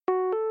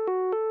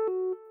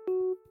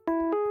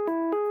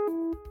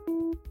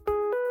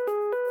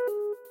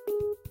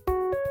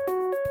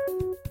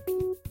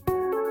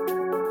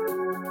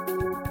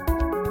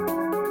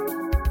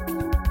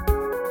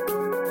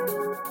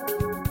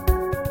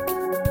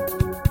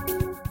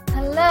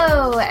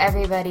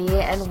everybody,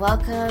 and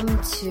welcome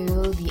to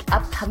the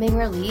upcoming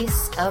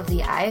release of the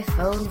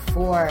iPhone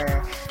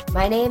 4.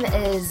 My name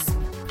is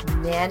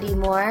Mandy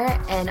Moore,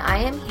 and I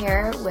am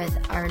here with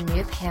our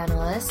new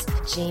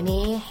panelist,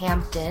 Jamie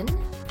Hampton.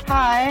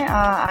 Hi,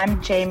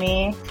 I'm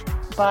Jamie,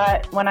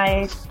 but when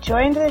I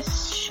joined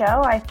this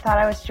show, I thought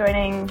I was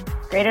joining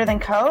Greater Than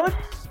Code.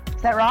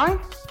 Is that wrong?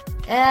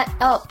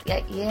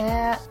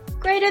 Yeah.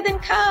 Greater Than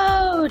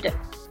Code!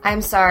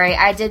 I'm sorry,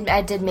 I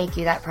did make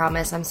you that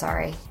promise, I'm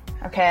sorry.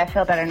 Okay, I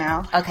feel better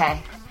now.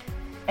 Okay.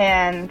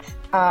 And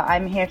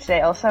I'm here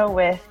today also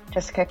with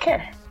Jessica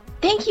Kerr.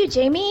 Thank you,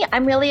 Jamie.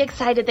 I'm really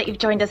excited that you've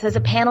joined us as a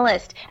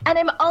panelist. And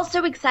I'm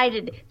also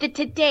excited that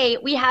today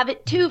we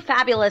have two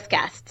fabulous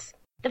guests.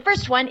 The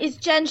first one is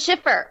Jen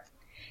Schiffer.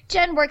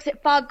 Jen works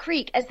at Fog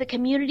Creek as the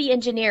community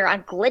engineer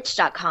on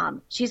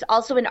Glitch.com. She's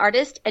also an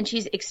artist, and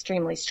she's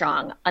extremely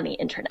strong on the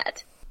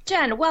internet.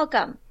 Jen,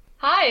 welcome.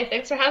 Hi,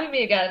 thanks for having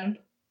me again.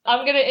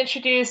 I'm going to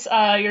introduce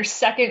your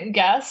second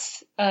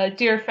guest, a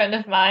dear friend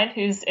of mine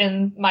who's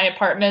in my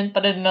apartment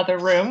but in another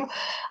room,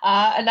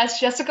 and that's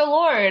Jessica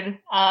Lord.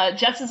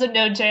 Jess is a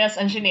Node.js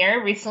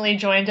engineer, recently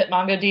joined at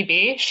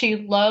MongoDB. She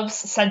loves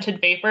scented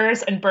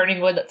vapors and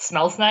burning wood that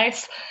smells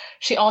nice.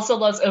 She also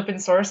loves open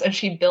source, and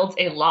she builds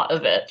a lot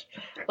of it.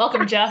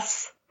 Welcome,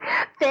 Jess.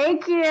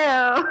 Thank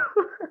you.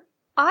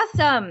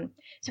 Awesome.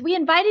 So we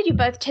invited you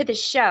both to the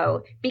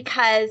show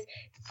because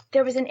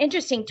there was an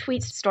interesting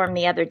tweet storm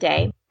the other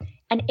day.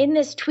 And in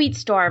this tweet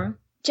storm,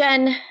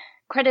 Jen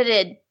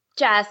credited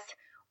Jess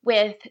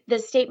with the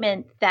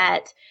statement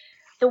that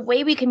the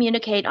way we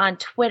communicate on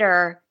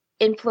Twitter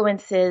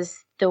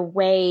influences the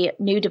way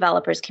new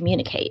developers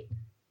communicate.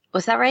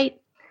 Was that right?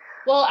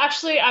 Well,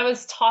 actually, I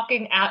was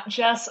talking at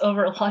Jess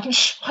over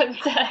lunch one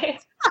day,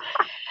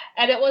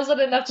 and it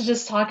wasn't enough to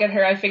just talk at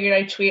her. I figured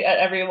I'd tweet at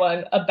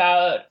everyone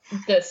about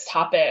this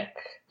topic.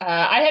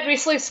 I had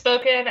recently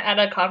spoken at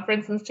a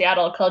conference in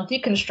Seattle called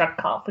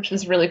DeconstructConf, which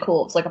was really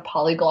cool. It was like a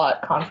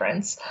polyglot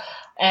conference.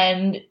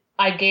 And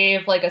I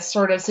gave like a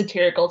sort of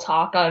satirical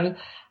talk on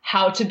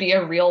how to be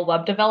a real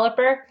web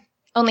developer.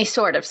 Only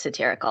sort of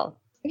satirical.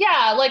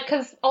 Yeah, like,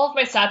 because all of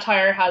my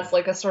satire has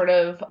like a sort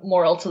of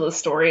moral to the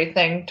story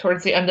thing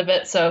towards the end of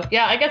it. So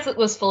yeah, I guess it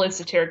was fully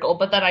satirical.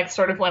 But then I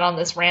sort of went on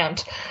this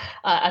rant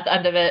at the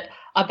end of it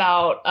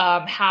about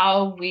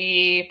how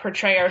we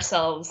portray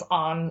ourselves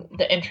on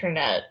the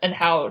internet and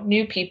how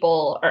new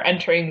people are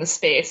entering the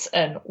space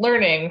and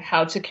learning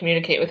how to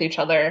communicate with each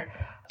other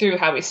through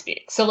how we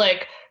speak. So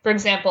like, for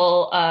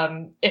example,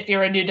 if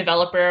you're a new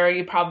developer,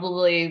 you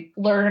probably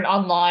learn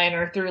online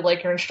or through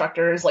like your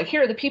instructors, like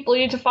here are the people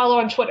you need to follow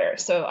on Twitter.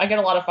 So I get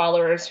a lot of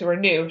followers who are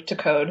new to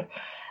code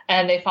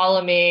and they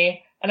follow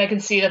me. And I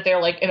can see that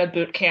they're like in a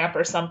boot camp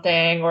or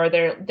something, or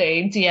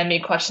they DM me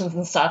questions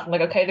and stuff. I'm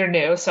like, okay, they're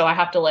new. So I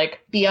have to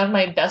like be on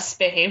my best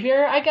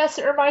behavior, I guess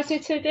it reminds me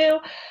to do,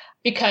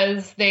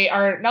 because they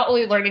are not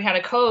only learning how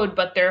to code,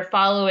 but they're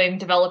following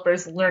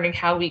developers, learning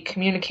how we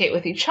communicate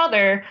with each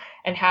other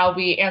and how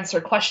we answer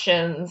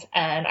questions.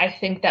 And I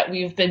think that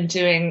we've been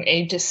doing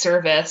a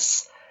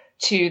disservice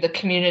to the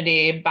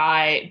community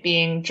by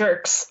being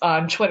jerks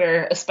on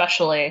Twitter,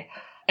 especially.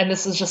 And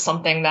this is just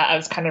something that I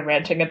was kind of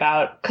ranting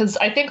about, because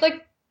I think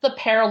like the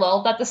parallel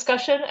of that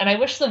discussion, and I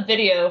wish the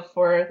video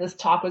for this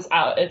talk was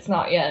out. It's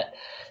not yet.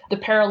 The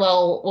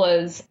parallel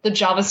was the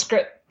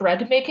JavaScript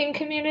bread making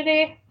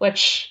community,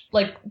 which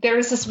like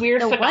there's this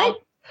weird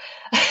what?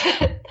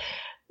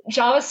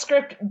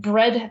 JavaScript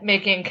bread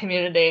making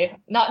community,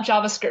 not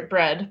JavaScript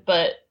bread,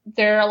 but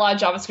there are a lot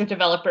of JavaScript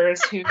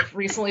developers who've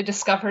recently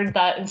discovered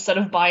that instead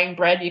of buying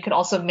bread, you could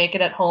also make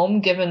it at home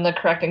given the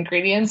correct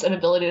ingredients and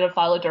ability to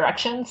follow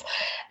directions.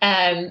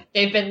 And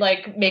they've been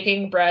like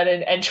making bread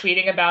and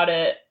tweeting about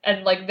it.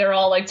 And like they're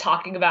all like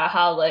talking about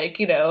how like,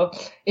 you know,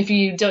 if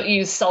you don't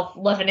use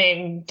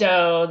self-leavening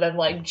dough, then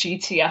like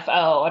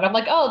GTFO. And I'm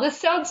like, oh, this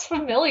sounds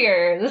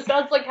familiar. This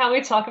sounds like how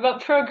we talk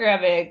about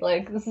programming.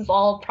 Like this is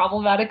all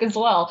problematic as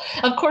well.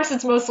 Of course,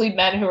 it's mostly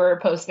men who are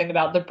posting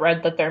about the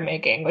bread that they're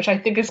making, which I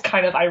think is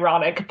kind of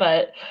ironic,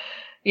 but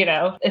you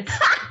know, it's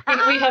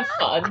we have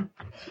fun.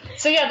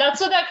 So yeah,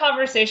 that's what that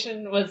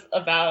conversation was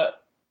about.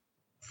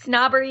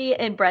 Snobbery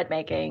and bread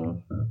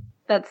making.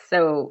 That's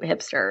so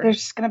hipster.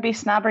 There's going to be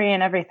snobbery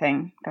in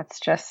everything. That's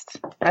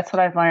what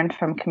I've learned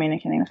from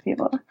communicating with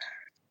people.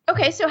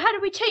 Okay, so how do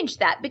we change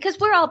that? Because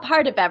we're all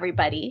part of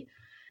everybody.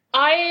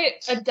 I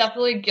am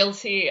definitely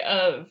guilty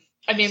of,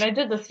 I mean, I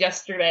did this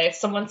yesterday.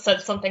 Someone said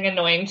something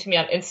annoying to me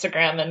on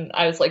Instagram and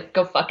I was like,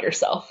 go fuck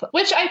yourself,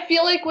 which I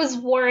feel like was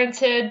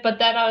warranted. But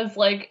then I was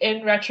like,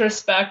 in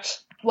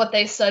retrospect, what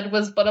they said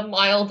was but a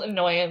mild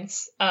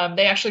annoyance.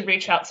 They actually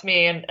reached out to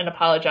me and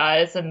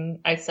apologized. And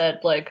I said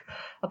like,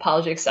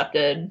 apology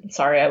accepted.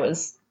 Sorry, I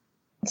was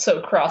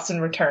so cross in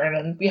return.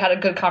 And we had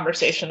a good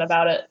conversation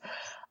about it.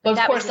 But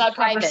of course, that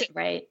conversation,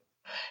 right?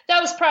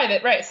 That was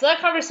private, right? So that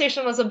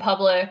conversation was in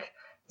public.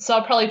 So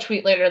I'll probably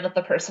tweet later that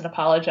the person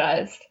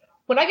apologized.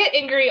 When I get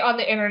angry on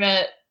the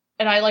internet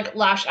and I like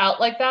lash out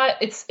like that,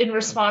 it's in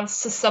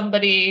response to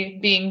somebody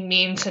being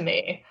mean to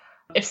me.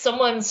 If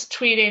someone's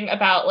tweeting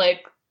about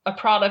like a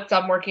product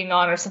I'm working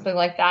on or something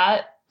like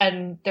that,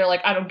 and they're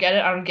like, I don't get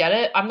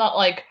it, I'm not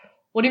like,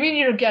 what do you mean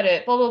you don't get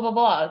it? Blah, blah, blah,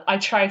 blah. I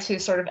try to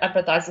sort of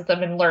empathize with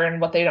them and learn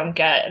what they don't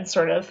get, and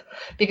sort of,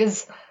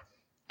 because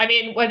I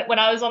mean, when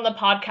I was on the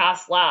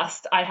podcast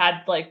last, I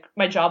had like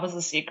my job was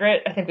a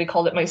secret. I think we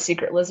called it my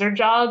secret lizard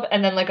job.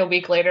 And then like a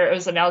week later, it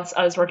was announced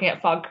I was working at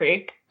Fog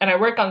Creek, and I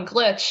work on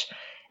Glitch.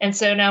 And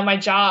so now my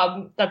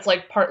job, that's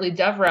like partly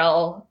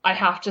DevRel, I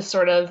have to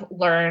sort of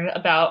learn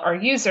about our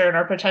user and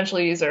our potential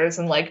users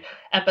and like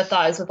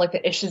empathize with like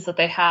the issues that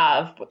they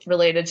have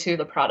related to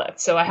the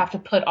product. So I have to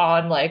put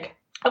on like,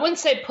 I wouldn't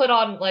say put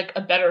on like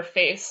a better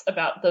face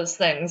about those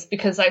things,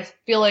 because I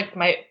feel like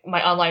my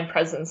online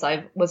presence,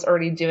 I was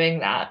already doing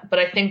that. But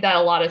I think that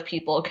a lot of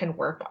people can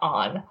work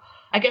on,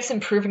 I guess,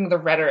 improving the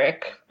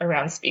rhetoric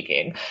around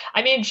speaking.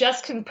 I mean,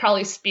 Jess can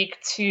probably speak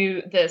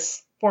to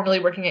this, formerly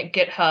working at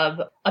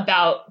GitHub,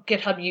 about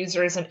GitHub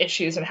users and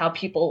issues and how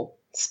people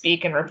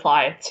speak and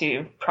reply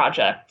to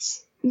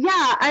projects.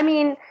 Yeah, I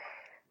mean,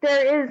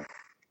 there is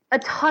a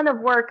ton of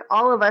work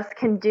all of us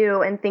can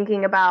do in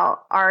thinking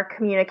about our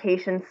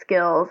communication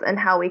skills and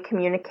how we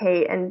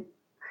communicate,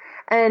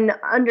 and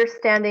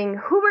understanding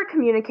who we're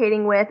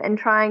communicating with, and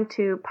trying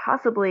to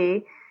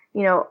possibly,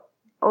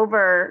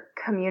 over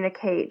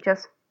communicate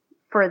just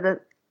for the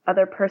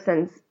other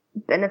person's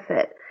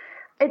benefit.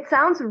 It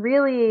sounds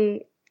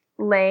really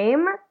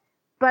lame,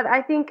 but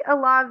I think a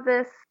lot of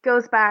this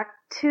goes back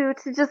to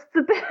just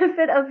the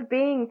benefit of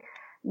being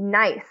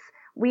nice.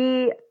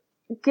 We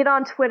get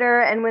on Twitter,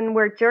 and when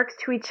we're jerks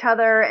to each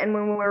other, and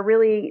when we're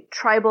really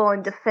tribal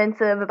and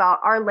defensive about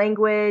our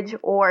language,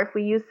 or if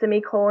we use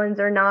semicolons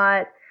or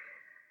not,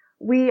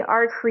 we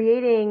are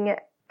creating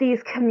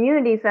these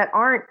communities that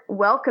aren't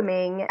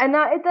welcoming, and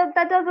that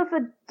does us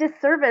a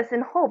disservice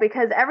in whole,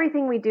 because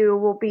everything we do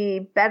will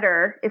be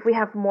better if we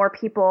have more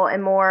people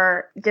and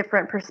more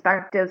different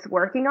perspectives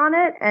working on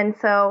it. And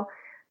so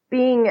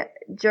being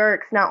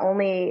jerks not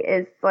only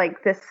is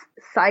like this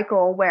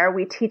cycle where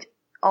we teach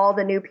all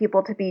the new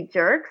people to be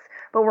jerks,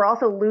 but we're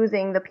also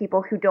losing the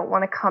people who don't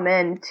want to come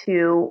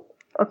into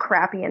a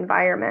crappy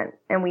environment,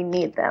 and we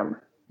need them.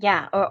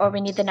 Yeah, or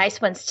we need the nice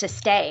ones to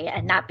stay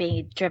and not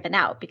be driven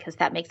out, because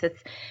that makes us,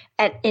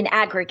 in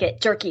aggregate,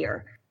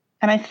 jerkier.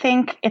 And I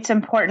think it's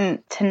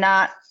important to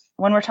not,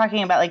 when we're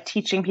talking about like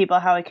teaching people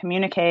how to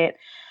communicate,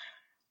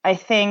 I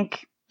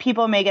think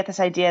people may get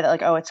this idea that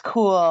like, oh, it's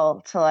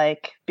cool to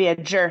like be a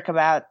jerk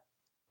about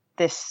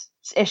this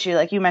issue,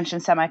 like you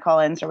mentioned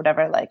semicolons or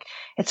whatever, like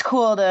it's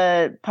cool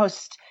to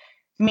post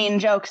mean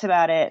jokes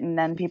about it, and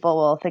then people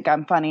will think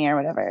I'm funny or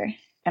whatever.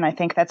 And I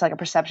think that's like a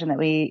perception that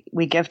we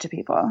give to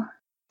people.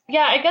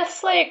 Yeah, I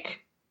guess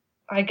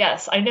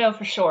I know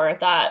for sure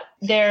that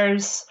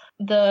there's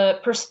the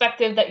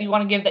perspective that you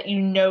want to give that you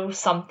know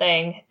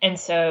something, and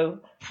so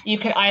you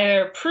can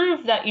either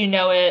prove that you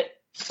know it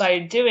by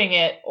doing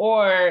it,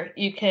 or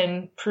you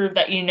can prove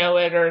that you know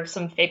it, or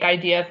some fake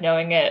idea of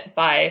knowing it,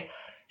 by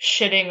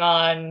shitting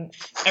on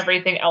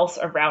everything else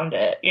around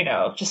it,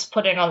 just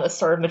putting on this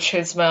sort of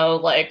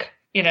machismo, like,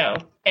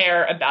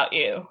 air about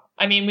you.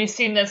 I mean, we've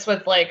seen this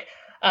with like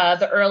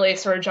the early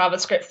sort of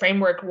JavaScript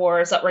framework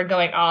wars that were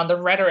going on.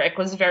 The rhetoric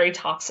was very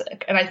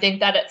toxic. And I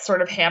think that it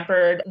sort of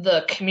hampered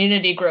the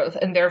community growth,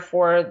 and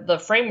therefore the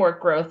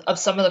framework growth of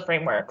some of the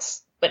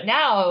frameworks. But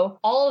now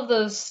all of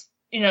those,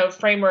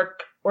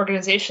 framework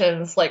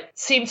organizations like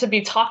seem to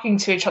be talking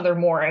to each other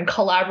more and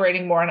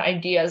collaborating more on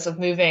ideas of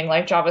moving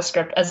like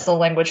JavaScript as the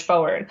language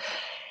forward.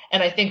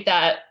 And I think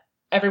that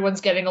everyone's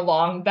getting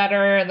along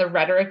better and the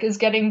rhetoric is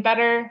getting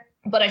better.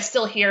 But I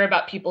still hear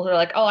about people who are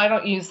like, oh, I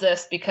don't use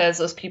this because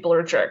those people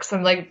are jerks.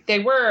 And like they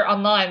were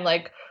online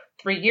like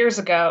 3 years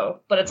ago,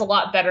 but it's a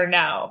lot better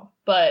now.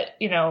 But,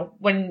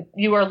 when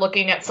you are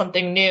looking at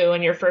something new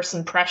and your first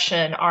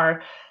impression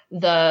are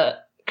the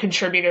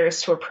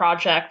contributors to a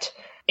project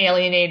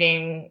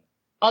alienating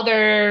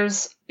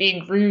others,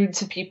 being rude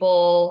to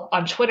people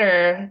on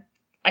Twitter,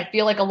 I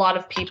feel like a lot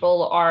of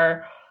people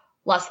are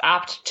less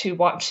apt to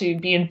want to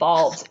be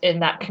involved in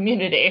that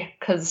community,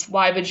 because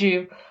why would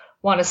you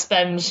want to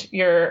spend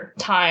your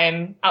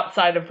time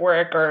outside of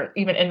work or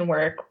even in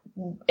work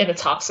in a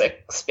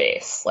toxic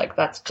space? Like,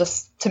 that's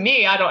just, to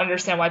me, I don't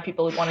understand why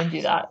people would want to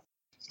do that.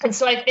 And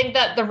so I think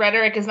that the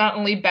rhetoric is not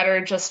only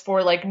better just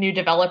for like new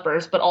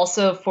developers, but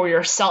also for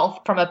yourself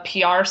from a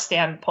PR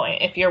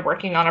standpoint. If you're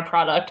working on a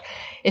product,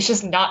 it's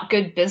just not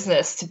good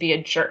business to be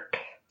a jerk.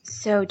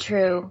 So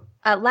true.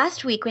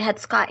 Last week we had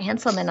Scott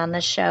Hanselman on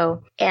the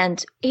show,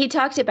 and he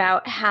talked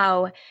about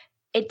how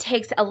it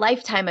takes a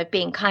lifetime of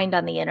being kind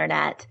on the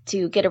internet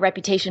to get a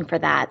reputation for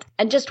that.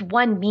 And just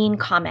one mean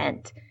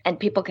comment and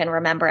people can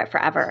remember it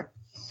forever.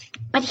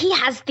 But he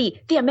has the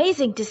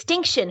amazing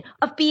distinction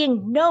of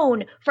being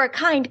known for a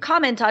kind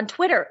comment on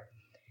Twitter.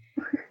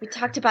 We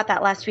talked about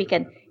that last week,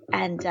 and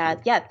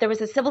there was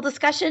a civil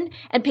discussion,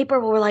 and people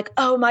were like,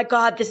 oh my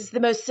God, this is the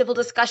most civil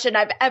discussion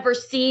I've ever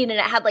seen. And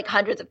it had like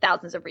hundreds of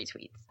thousands of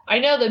retweets. I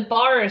know the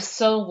bar is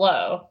so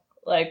low.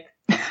 Like,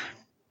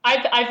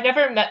 I've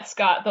never met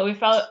Scott, but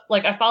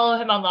I follow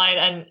him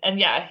online, and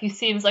yeah, he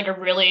seems like a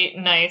really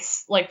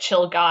nice, like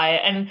chill guy.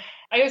 And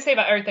I always say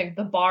about everything,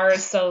 the bar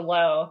is so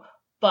low,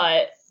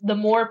 but the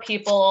more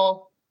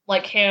people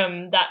like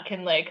him that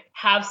can like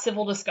have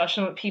civil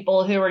discussion with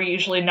people who are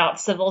usually not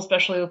civil,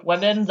 especially with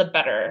women, the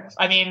better.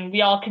 I mean,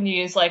 we all can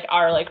use like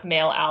our like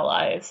male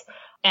allies.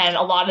 And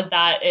a lot of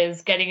that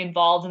is getting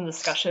involved in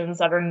discussions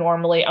that are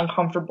normally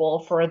uncomfortable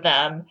for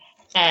them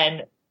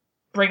and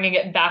bringing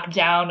it back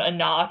down a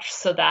notch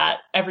so that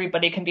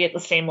everybody can be at the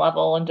same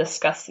level and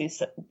discuss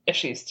these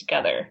issues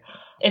together.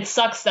 It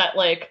sucks that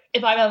like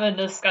if I'm having a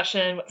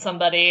discussion with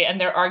somebody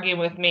and they're arguing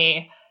with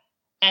me,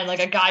 and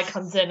like a guy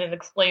comes in and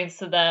explains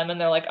to them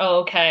and they're like, oh,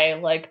 okay,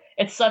 like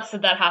it sucks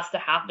that has to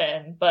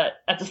happen. But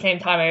at the same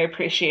time, I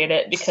appreciate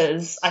it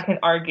because I can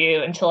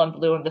argue until I'm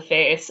blue in the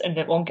face and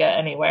it won't get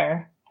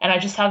anywhere. And I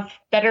just have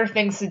better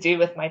things to do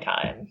with my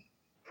time.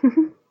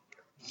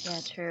 Yeah,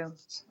 true.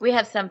 We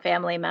have some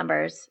family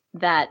members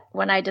that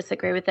when I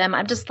disagree with them,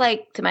 I'm just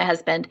like to my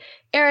husband,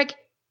 Eric,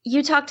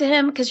 you talk to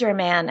him because you're a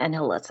man and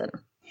he'll listen.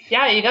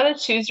 Yeah, you got to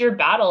choose your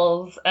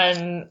battles.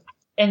 And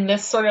in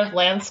this sort of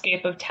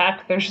landscape of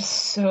tech, there's just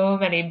so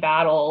many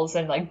battles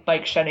and like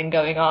bike shedding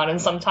going on. And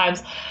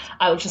sometimes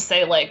I would just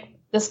say like,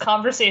 this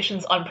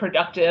conversation's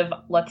unproductive.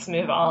 Let's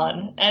move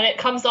on. And it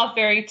comes off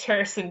very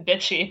terse and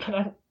bitchy,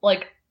 but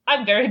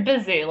I'm very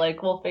busy.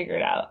 Like, we'll figure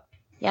it out.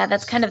 Yeah,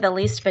 that's kind of the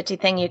least bitchy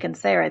thing you can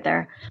say right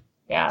there.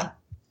 Yeah.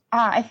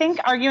 I think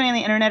arguing on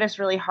the internet is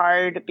really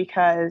hard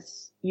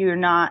because you're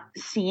not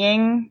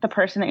seeing the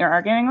person that you're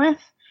arguing with.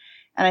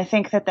 And I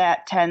think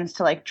that tends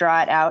to like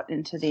draw it out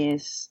into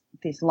these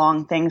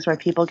long things where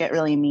people get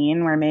really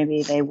mean where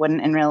maybe they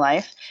wouldn't in real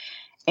life.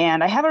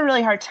 And I have a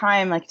really hard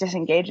time like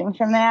disengaging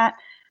from that.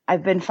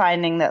 I've been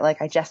finding that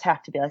like I just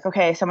have to be like,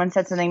 okay, someone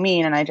said something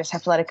mean and I just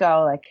have to let it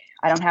go. Like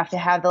I don't have to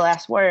have the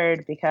last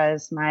word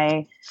because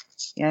my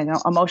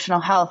emotional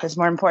health is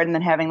more important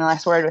than having the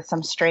last word with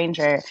some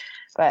stranger.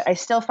 But I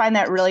still find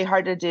that really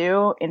hard to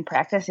do in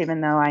practice,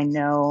 even though I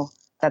know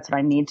that's what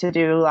I need to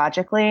do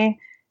logically.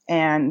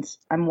 And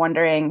I'm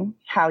wondering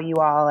how you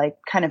all like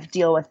kind of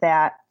deal with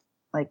that,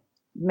 like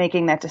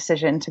making that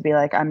decision to be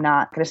like, I'm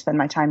not going to spend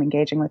my time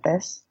engaging with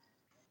this.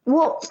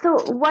 Well,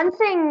 so one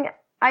thing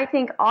I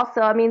think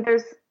also, I mean,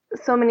 there's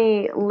so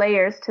many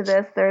layers to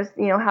this. There's,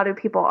 how do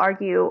people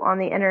argue on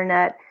the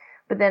internet?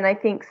 But then I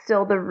think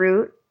still the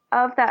root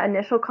of that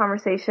initial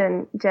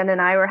conversation Jen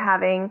and I were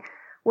having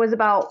was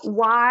about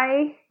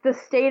why the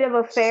state of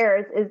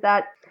affairs is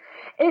that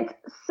it's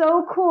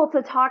so cool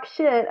to talk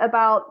shit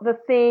about the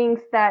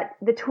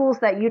tools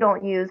that you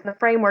don't use, the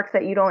frameworks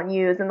that you don't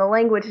use, and the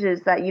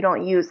languages that you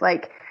don't use.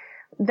 Like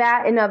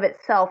that in of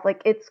itself,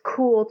 like it's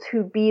cool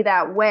to be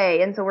that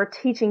way. And so we're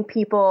teaching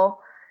people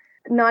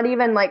not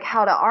even like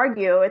how to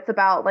argue. It's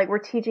about like we're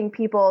teaching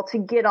people to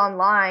get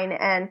online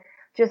and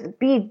just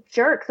be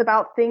jerks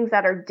about things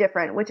that are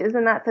different, which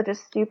isn't that such a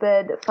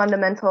stupid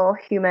fundamental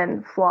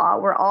human flaw?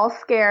 We're all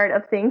scared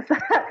of things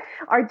that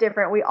are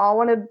different. We all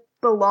want to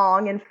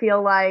belong and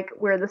feel like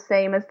we're the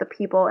same as the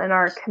people in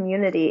our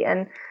community.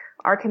 And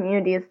our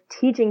community is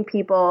teaching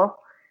people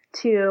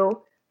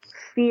to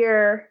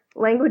fear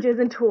languages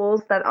and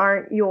tools that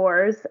aren't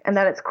yours and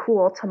that it's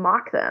cool to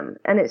mock them.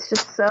 And it's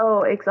just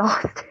so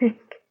exhausting.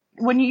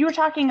 When you were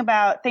talking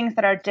about things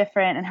that are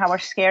different and how we're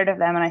scared of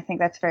them, and I think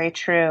that's very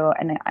true.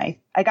 And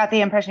I got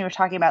the impression you were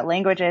talking about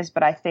languages,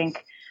 but I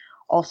think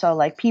also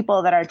like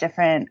people that are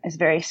different is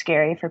very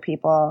scary for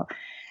people.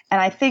 And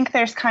I think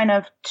there's kind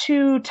of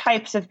two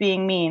types of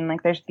being mean.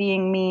 Like there's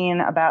being mean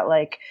about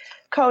like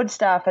code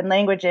stuff and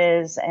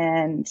languages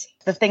and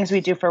the things we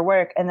do for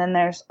work. And then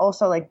there's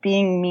also like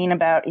being mean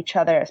about each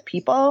other as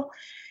people.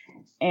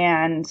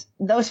 And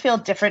those feel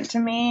different to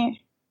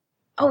me.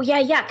 Oh,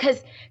 yeah.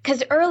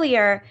 Because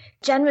earlier,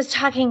 Jen was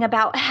talking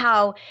about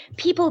how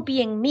people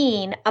being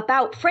mean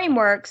about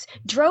frameworks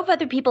drove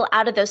other people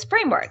out of those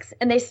frameworks,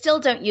 and they still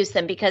don't use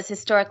them because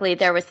historically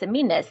there was some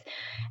meanness.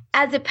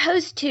 As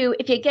opposed to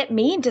if you get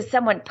mean to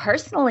someone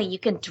personally, you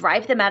can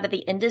drive them out of the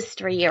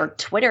industry or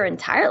Twitter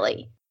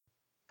entirely.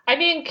 I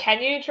mean,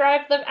 can you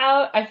drive them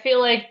out? I feel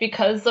like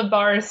because the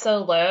bar is so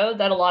low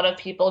that a lot of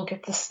people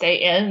get to stay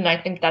in, and I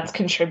think that's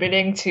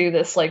contributing to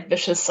this like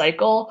vicious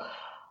cycle.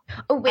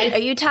 Oh, wait, are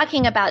you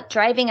talking about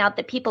driving out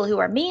the people who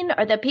are mean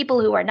or the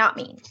people who are not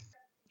mean?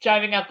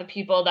 Driving out the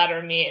people that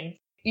are mean.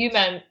 You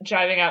meant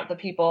driving out the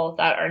people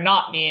that are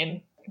not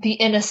mean. The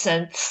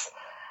innocents.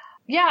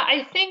 Yeah,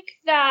 I think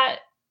that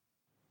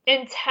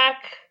in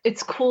tech,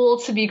 it's cool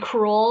to be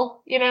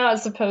cruel,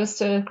 as opposed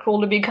to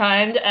cool to be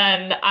kind.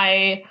 And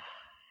I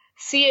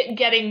see it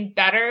getting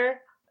better.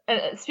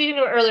 Speaking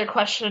to an earlier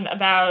question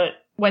about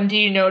when do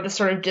you know to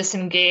sort of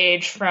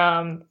disengage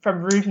from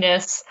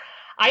rudeness,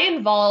 I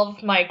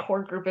involve my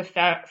core group of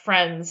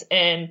friends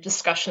in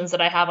discussions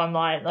that I have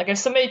online. Like if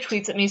somebody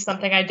tweets at me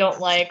something I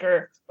don't like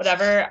or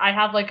whatever, I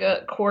have like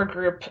a core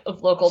group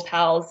of local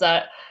pals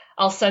that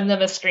I'll send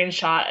them a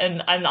screenshot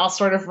and I'll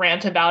sort of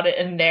rant about it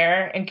in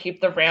there and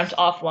keep the rant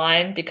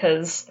offline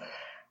because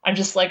I'm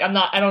just like,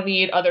 I don't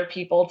need other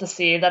people to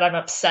see that I'm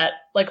upset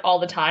like all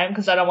the time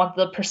because I don't want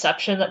the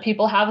perception that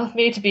people have of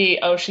me to be,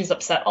 oh, she's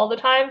upset all the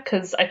time,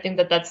 because I think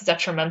that that's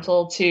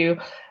detrimental to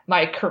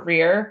my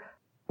career.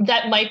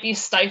 That might be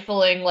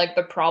stifling like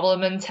the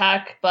problem in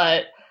tech,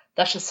 but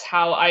that's just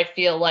how I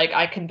feel like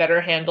I can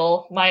better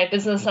handle my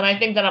business. And I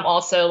think that I'm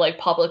also like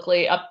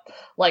publicly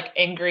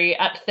angry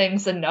at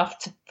things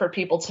enough for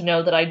people to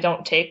know that I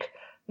don't take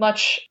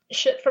much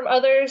shit from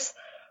others.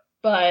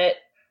 But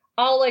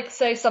I'll like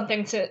say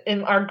something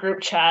in our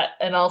group chat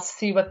and I'll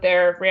see what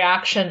their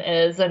reaction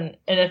is. And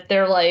if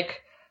they're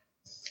like,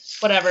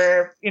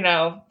 whatever,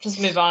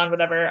 just move on,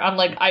 whatever. I'm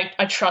like,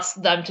 I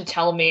trust them to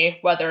tell me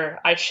whether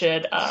I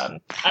should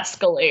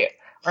escalate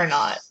or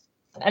not.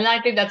 And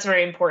I think that's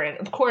very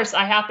important. Of course,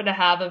 I happen to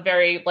have a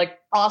very like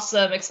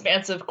awesome,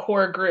 expansive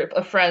core group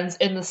of friends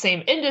in the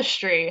same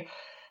industry.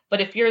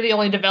 But if you're the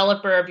only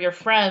developer of your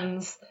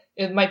friends,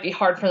 it might be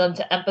hard for them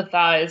to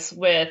empathize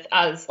with,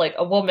 as like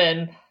a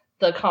woman,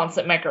 the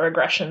constant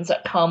microaggressions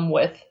that come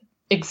with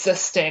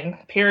existing,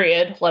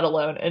 period, let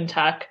alone in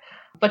tech.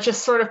 But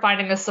just sort of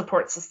finding a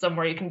support system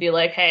where you can be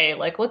like, hey,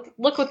 like, look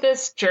what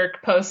this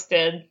jerk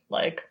posted.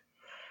 Like,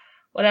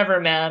 whatever,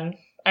 man.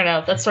 I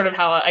know, that's sort of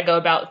how I go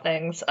about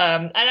things.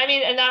 And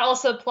that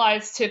also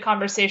applies to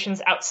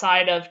conversations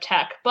outside of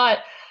tech. But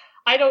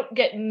I don't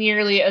get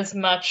nearly as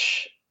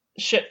much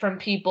shit from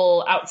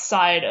people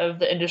outside of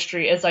the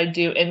industry as I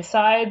do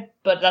inside.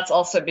 But that's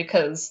also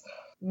because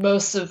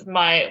most of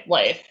my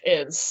life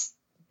is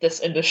this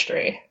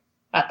industry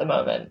at the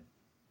moment.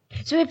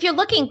 So if you're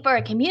looking for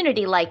a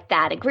community like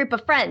that, a group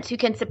of friends who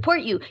can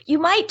support you, you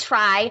might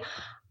try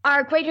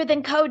our Greater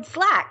Than Code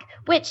Slack,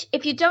 which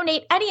if you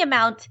donate any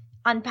amount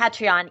on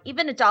Patreon,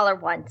 even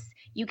 $1 once,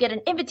 you get an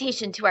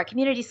invitation to our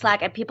community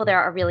Slack, and people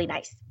there are really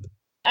nice.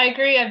 I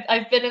agree.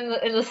 I've been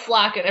in the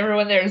Slack, and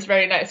everyone there is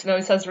very nice and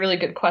always has really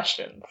good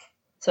questions.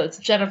 So it's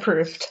Jen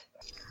approved.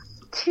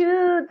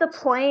 To the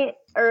point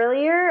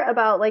earlier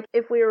about like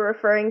if we were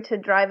referring to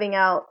driving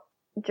out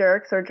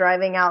jerks or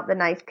driving out the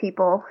nice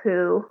people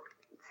who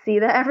see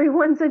that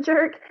everyone's a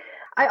jerk,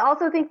 I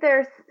also think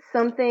there's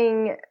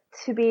something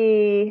to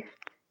be,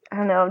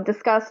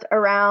 discussed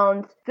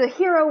around the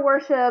hero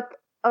worship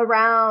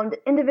around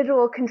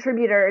individual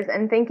contributors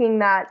and thinking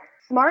that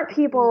smart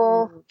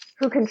people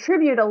who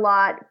contribute a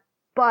lot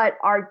but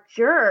are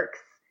jerks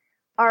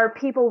are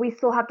people we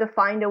still have to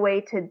find a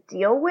way to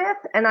deal with.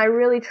 And I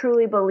really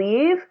truly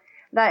believe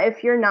that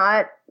if you're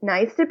not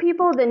nice to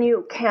people, then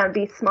you can't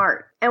be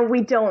smart and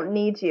we don't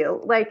need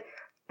you. Like,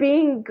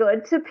 being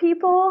good to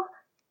people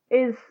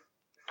is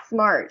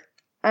smart,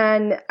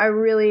 and I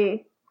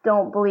really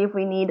don't believe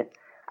we need.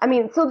 But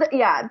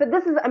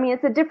this is.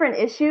 It's a different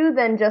issue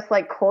than just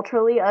like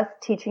culturally us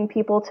teaching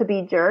people to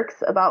be jerks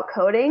about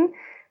coding,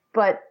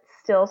 but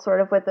still sort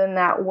of within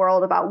that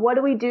world about what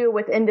do we do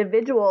with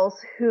individuals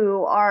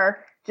who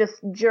are just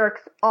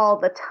jerks all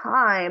the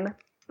time,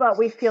 but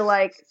we feel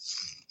like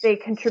they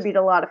contribute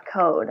a lot of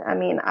code. I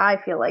mean, I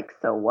feel like,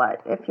 so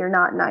what if you're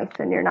not nice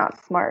and you're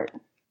not smart?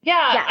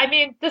 Yeah. I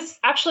mean, this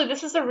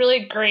is a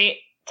really great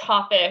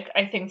topic,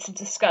 I think, to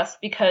discuss,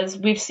 because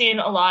we've seen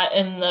a lot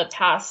in the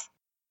past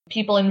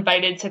people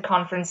invited to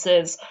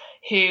conferences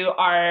who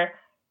are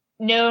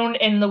known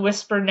in the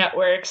whisper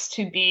networks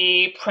to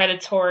be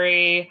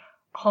predatory,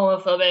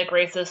 homophobic,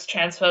 racist,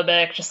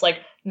 transphobic, just like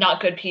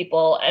not good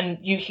people. And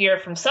you hear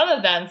from some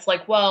events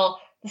like,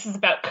 well, this is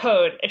about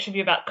code. It should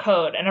be about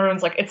code. And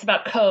everyone's like, it's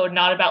about code,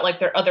 not about like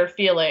their other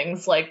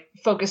feelings, like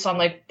focus on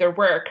like their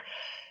work.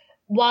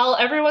 While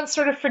everyone's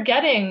sort of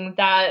forgetting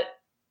that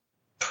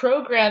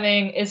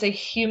programming is a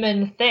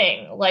human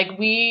thing. Like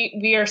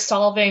we are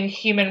solving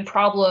human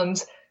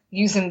problems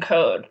using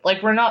code.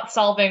 Like we're not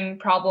solving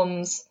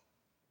problems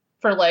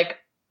for like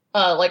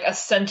a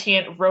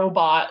sentient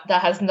robot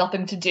that has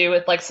nothing to do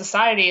with like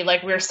society.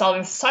 Like we're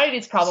solving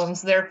society's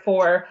problems,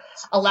 therefore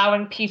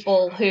allowing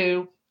people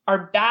who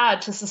are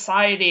bad to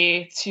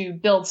society to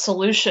build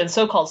solutions,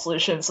 so-called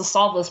solutions, to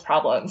solve those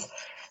problems.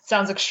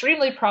 Sounds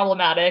extremely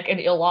problematic and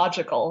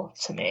illogical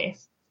to me.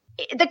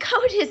 The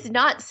code is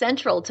not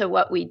central to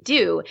what we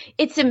do.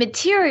 It's a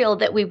material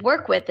that we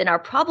work with in our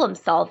problem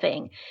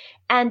solving.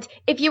 And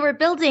if you were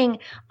building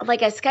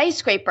like a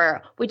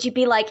skyscraper, would you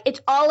be like, it's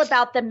all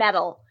about the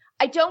metal?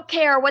 I don't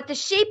care what the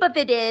shape of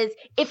it is.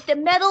 If the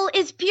metal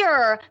is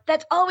pure,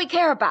 that's all we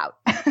care about.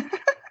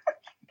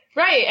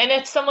 Right. And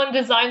if someone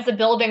designs a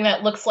building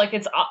that looks like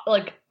it's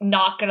like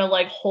not going to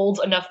like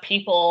hold enough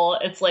people,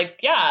 it's like,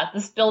 yeah,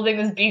 this building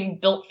is being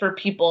built for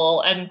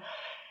people. And,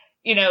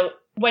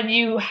 when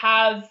you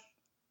have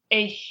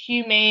a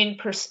humane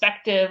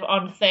perspective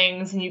on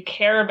things and you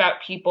care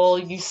about people,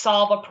 you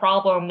solve a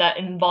problem that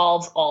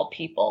involves all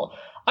people.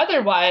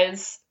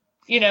 Otherwise,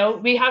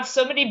 we have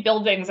so many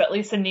buildings, at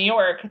least in New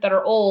York, that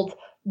are old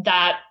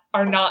that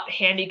are not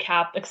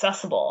handicap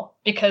accessible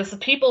because the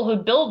people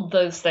who build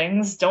those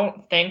things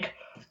don't think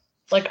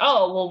like,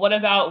 oh, well, what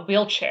about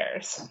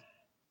wheelchairs?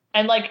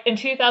 And like in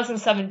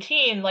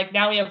 2017, like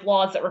now we have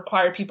laws that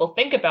require people to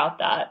think about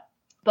that.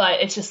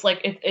 But it's just like,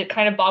 it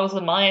kind of boggles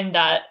the mind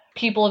that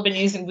people have been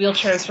using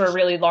wheelchairs for a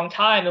really long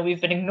time and we've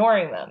been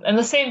ignoring them. And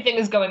the same thing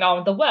is going on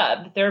with the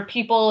web. There are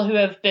people who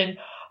have been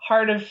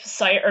hard of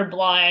sight or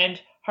blind,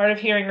 hard of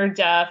hearing or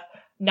deaf,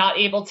 not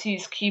able to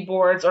use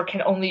keyboards or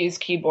can only use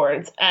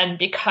keyboards. And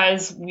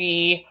because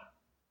many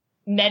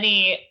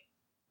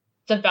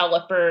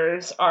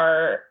developers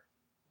are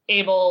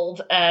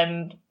abled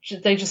and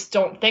they just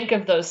don't think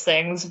of those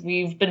things.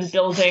 We've been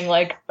building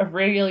like a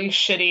really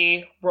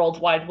shitty World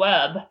Wide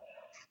Web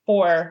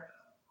for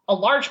a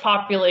large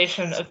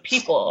population of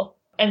people.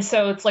 And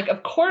so it's like,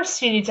 of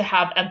course you need to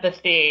have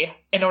empathy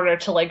in order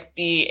to like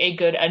be a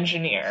good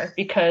engineer,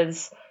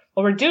 because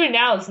what we're doing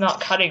now is not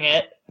cutting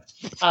it.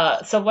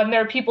 So when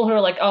there are people who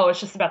are like, oh, it's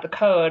just about the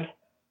code,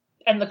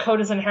 and the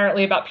code is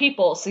inherently about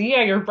people, so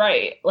yeah, you're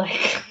right.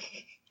 Like,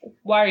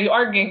 why are you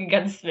arguing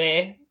against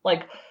me?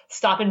 Like,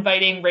 stop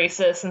inviting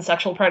racists and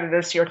sexual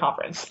predators to your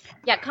conference.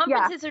 Yeah,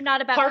 conferences are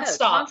not about Hard code.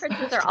 stop.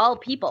 Conferences are all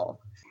people.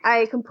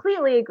 I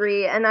completely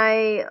agree. And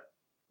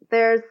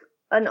there's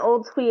an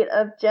old tweet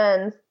of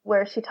Jen's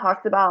where she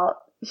talks about,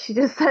 she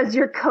just says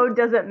your code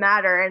doesn't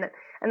matter.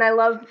 And I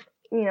love,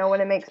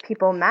 when it makes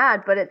people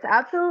mad, but it's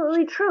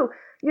absolutely true.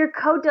 Your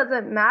code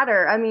doesn't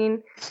matter. I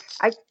mean,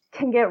 I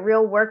can get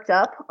real worked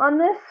up on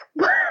this,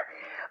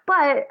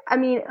 but I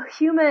mean,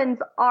 humans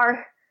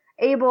are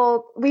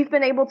we've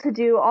been able to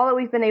do all that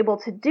we've been able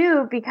to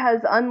do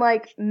because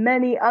unlike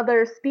many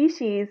other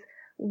species,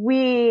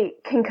 we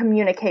can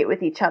communicate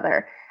with each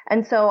other.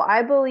 And so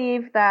I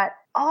believe that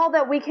all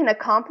that we can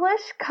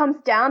accomplish comes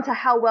down to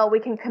how well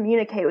we can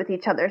communicate with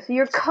each other. So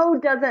your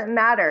code doesn't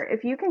matter.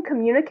 If you can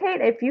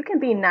communicate, if you can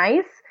be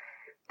nice,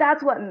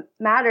 that's what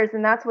matters.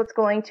 And that's what's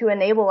going to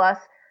enable us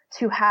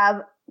to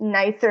have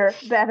nicer,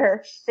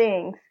 better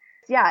things.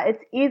 Yeah,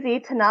 it's easy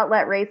to not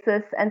let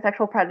racists and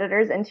sexual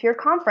predators into your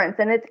conference.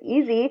 And it's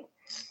easy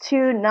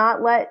to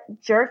not let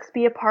jerks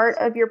be a part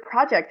of your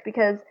project,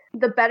 because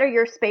the better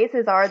your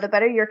spaces are, the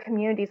better your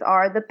communities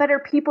are, the better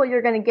people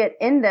you're going to get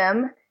in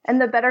them, and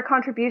the better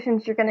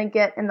contributions you're going to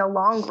get in the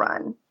long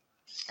run.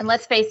 And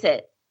let's face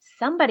it,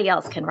 somebody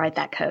else can write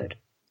that code.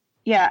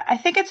 Yeah, I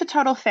think it's a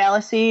total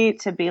fallacy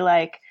to be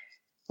like,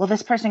 well,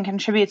 this person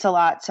contributes a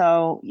lot,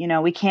 so,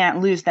 we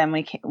can't lose them.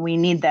 We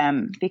need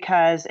them.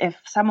 Because if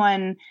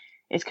someone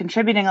is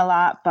contributing a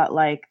lot, but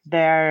like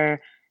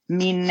their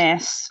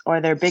meanness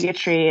or their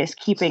bigotry is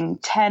keeping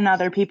 10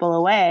 other people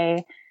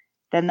away,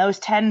 then those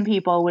 10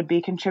 people would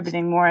be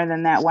contributing more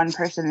than that one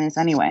person is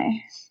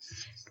anyway.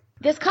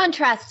 This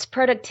contrasts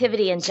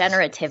productivity and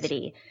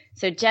generativity.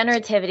 So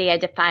generativity I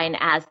define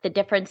as the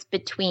difference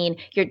between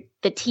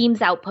the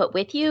team's output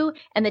with you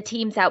and the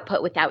team's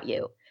output without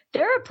you.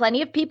 There are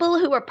plenty of people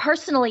who are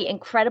personally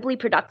incredibly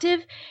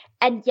productive,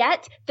 and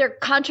yet their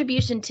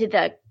contribution to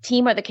the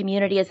team or the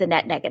community is a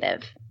net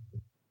negative.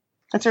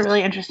 That's a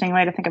really interesting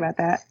way to think about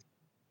that.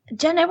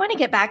 Jen, I want to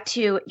get back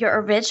to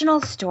your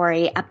original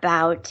story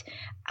about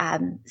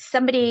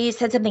somebody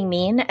said something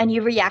mean and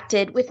you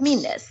reacted with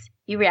meanness.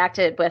 You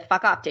reacted with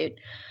fuck off, dude.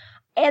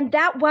 And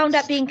that wound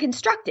up being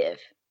constructive.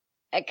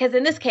 Because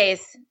in this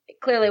case, it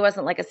clearly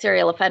wasn't like a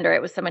serial offender.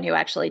 It was someone who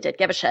actually did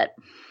give a shit.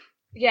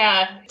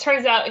 Yeah, it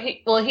turns out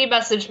he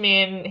messaged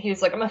me and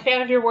he's like, I'm a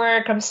fan of your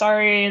work. I'm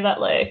sorry that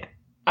like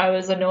I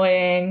was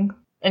annoying.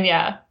 And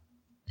yeah.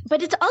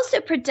 But it's also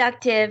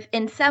productive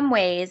in some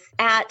ways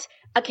at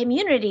a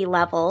community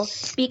level,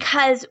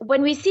 because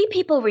when we see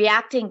people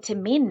reacting to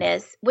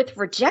meanness with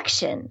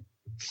rejection,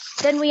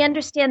 then we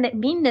understand that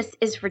meanness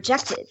is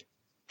rejected.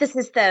 This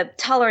is the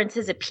tolerance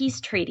is a peace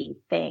treaty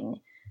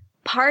thing.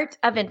 Part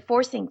of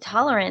enforcing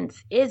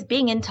tolerance is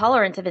being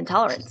intolerant of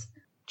intolerance.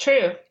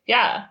 True.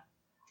 Yeah.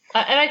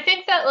 And I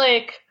think that,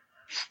 like,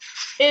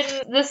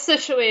 in this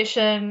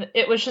situation,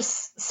 it was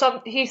just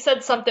he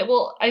said something.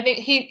 Well, I think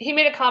he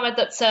made a comment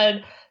that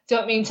said,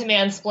 don't mean to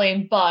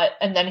mansplain, but,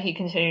 and then he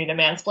continued to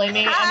mansplain me.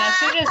 And as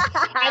soon as,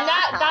 and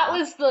that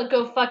was the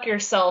go fuck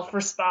yourself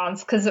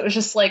response, because it was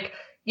just like,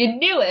 you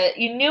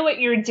knew what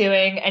you were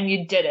doing, and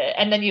you did it.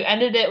 And then you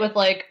ended it with,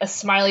 like, a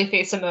smiley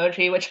face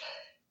emoji, which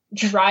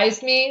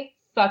drives me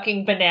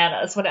fucking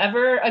bananas.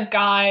 Whenever a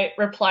guy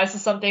replies to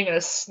something in a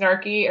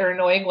snarky or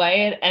annoying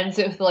way and ends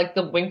it with like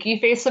the winky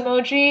face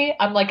emoji,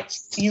 I'm like,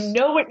 you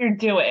know what you're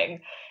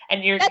doing,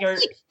 and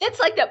it's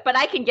like that, but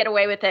I can get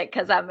away with it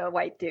because I'm a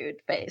white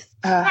dude face.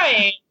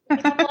 Right. And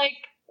I'm like,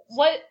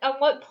 on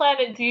what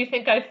planet do you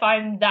think I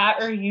find that,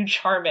 or are you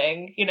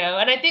charming? And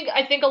I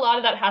think a lot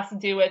of that has to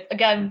do with,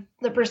 again,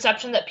 the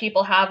perception that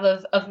people have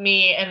of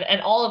me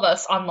and all of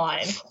us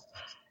online.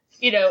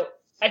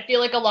 I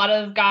feel like a lot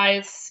of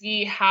guys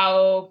see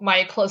how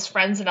my close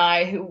friends and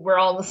I, who we're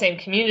all in the same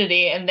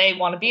community and they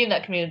want to be in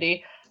that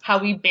community, how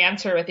we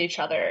banter with each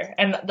other.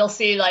 And they'll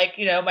see, like,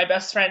 my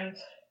best friend,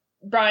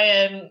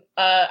 Brian,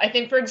 I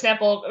think, for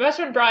example, my best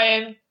friend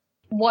Brian,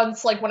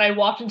 once, like, when I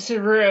walked into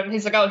the room,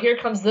 he's like, oh, here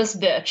comes this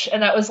bitch.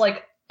 And that was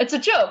like, it's a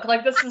joke.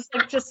 Like, this is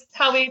like just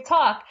how we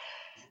talk.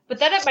 But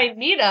then at my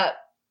meetup,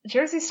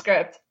 Jersey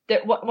Script,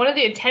 that one of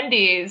the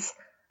attendees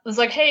was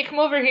like, hey, come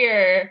over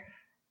here.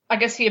 I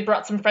guess he had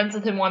brought some friends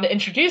with him, wanted to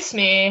introduce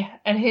me,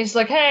 and he's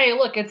like, hey,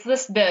 look, it's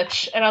this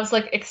bitch. And I was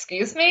like,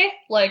 excuse me?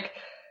 Like,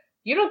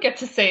 you don't get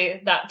to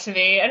say that to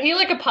me. And he,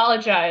 like,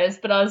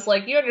 apologized, but I was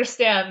like, you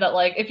understand that,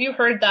 like, if you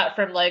heard that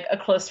from, like, a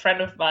close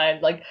friend of mine,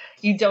 like,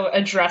 you don't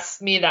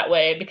address me that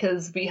way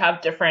because we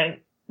have different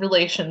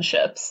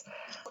relationships.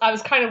 I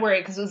was kind of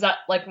worried because it was at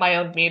like my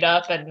own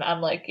meetup, and I'm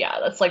like, yeah,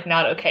 that's like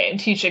not okay. And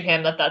teaching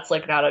him that that's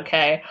like not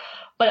okay.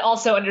 But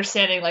also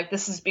understanding like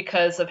this is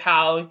because of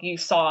how you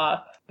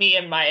saw me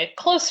and my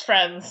close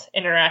friends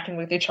interacting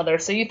with each other.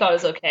 So you thought it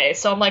was okay.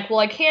 So I'm like, well,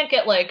 I can't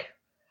get like,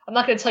 I'm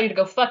not going to tell you to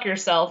go fuck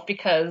yourself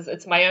because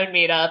it's my own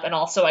meetup. And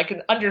also I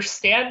can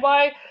understand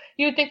why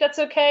you would think that's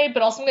okay.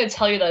 But also I'm going to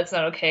tell you that it's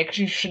not okay because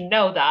you should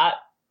know that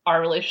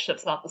our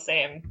relationship's not the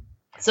same.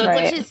 So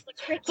it's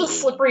like it's a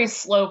slippery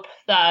slope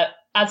that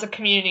as a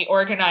community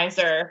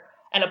organizer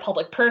and a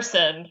public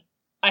person,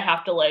 I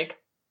have to like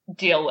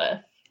deal with.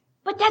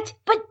 But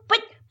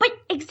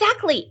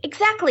exactly.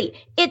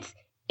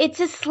 It's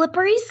a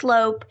slippery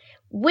slope,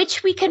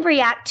 which we can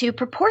react to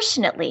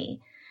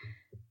proportionately,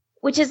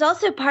 which is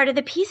also part of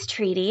the peace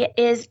treaty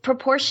is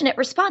proportionate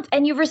response.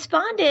 And you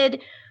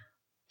responded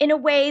in a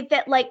way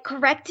that like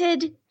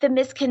corrected the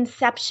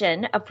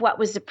misconception of what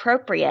was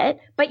appropriate.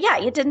 But yeah,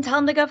 you didn't tell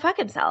him to go fuck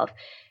himself.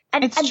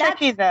 And it's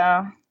tricky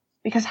though,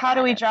 because how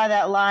do we draw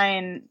that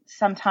line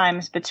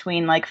sometimes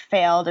between like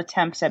failed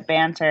attempts at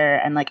banter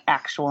and like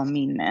actual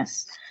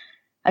meanness?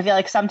 I feel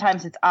like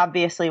sometimes it's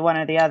obviously one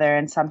or the other,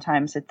 and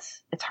sometimes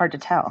it's hard to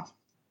tell.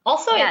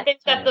 Also, yeah, I think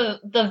that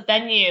the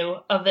venue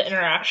of the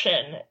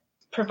interaction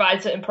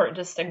provides an important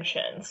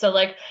distinction. So,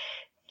 like,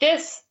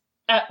 this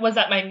was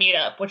at my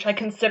meetup, which I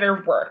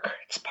consider work.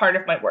 It's part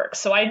of my work.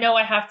 So I know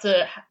I have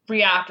to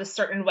react a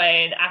certain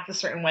way and act a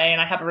certain way,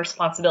 and I have a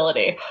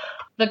responsibility.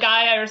 The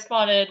guy I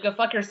responded, go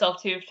fuck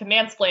yourself to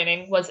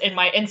mansplaining, was in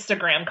my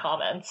Instagram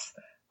comments.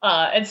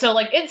 And so,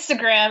 like,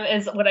 Instagram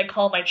is what I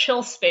call my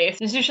chill space.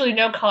 There's usually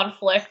no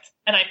conflict,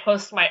 and I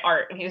post my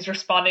art, and he's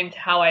responding to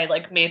how I,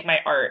 like, made my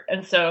art.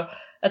 And so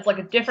that's, like,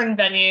 a different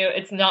venue.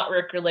 It's not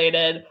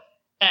work-related,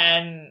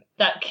 and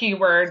that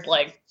keyword,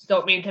 like,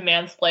 don't mean to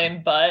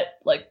mansplain, but,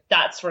 like,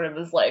 that sort of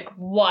is, like,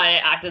 why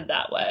I acted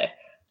that way.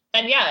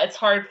 And, yeah, it's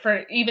hard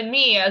for even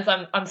me, as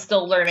I'm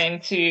still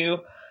learning to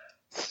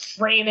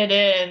rein it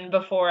in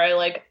before I,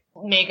 like,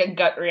 make a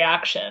gut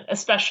reaction,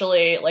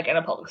 especially like in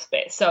a public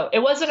space. So it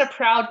wasn't a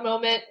proud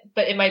moment,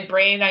 but in my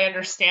brain, I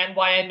understand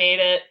why I made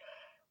it.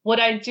 Would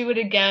I do it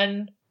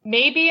again?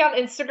 Maybe on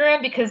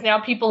Instagram, because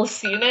now people have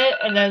seen it,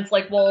 and then it's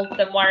like, well,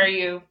 then why are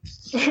you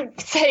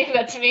saying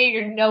that to me?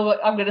 You know what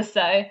I'm going to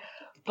say.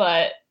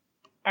 But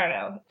I don't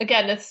know.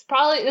 Again, this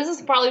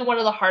is probably one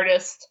of the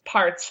hardest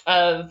parts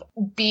of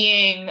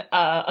being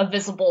a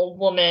visible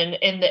woman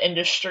in the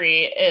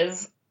industry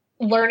is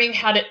learning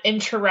how to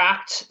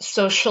interact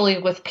socially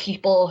with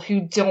people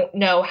who don't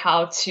know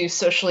how to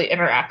socially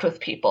interact with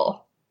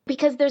people.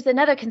 Because there's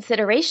another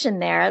consideration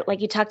there, like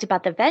you talked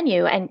about the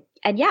venue and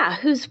yeah,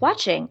 who's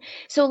watching?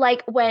 So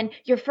like when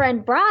your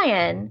friend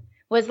Brian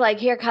was like,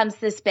 here comes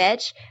this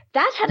bitch,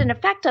 that had an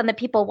effect on the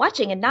people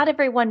watching, and not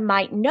everyone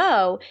might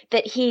know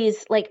that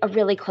he's like a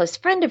really close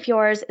friend of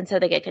yours, and so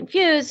they get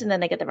confused and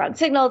then they get the wrong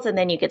signals and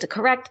then you get to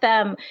correct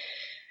them.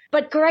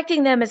 But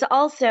correcting them is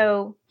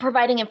also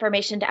providing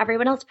information to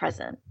everyone else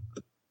present.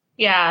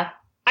 Yeah.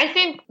 I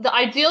think the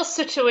ideal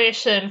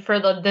situation for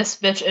this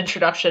bitch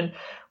introduction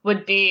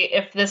would be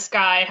if this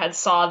guy had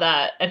saw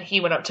that and he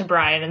went up to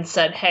Brian and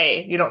said,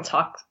 hey, you don't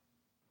talk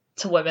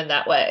to women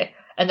that way.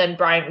 And then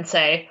Brian would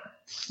say,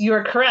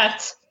 you're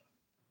correct.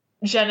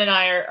 Jen and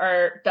I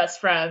are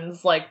best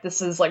friends. Like,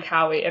 this is like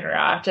how we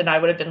interact. And I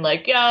would have been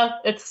like, yeah,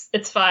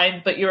 it's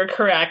fine, but you're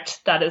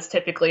correct. That is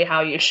typically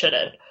how you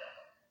shouldn't.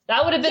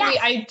 That would have been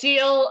the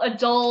ideal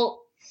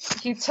adult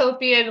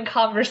utopian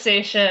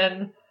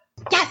conversation.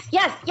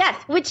 Yes.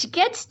 Which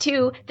gets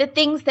to the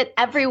things that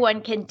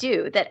everyone can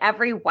do, that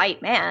every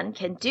white man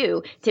can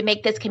do to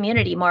make this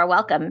community more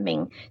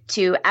welcoming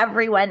to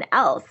everyone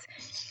else.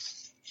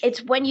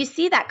 It's when you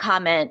see that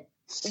comment,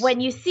 when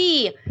you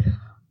see,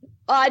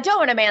 I don't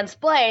want to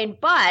mansplain,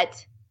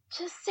 but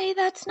just say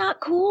that's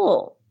not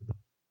cool.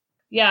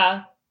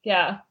 Yeah.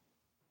 I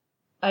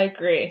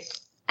agree.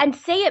 And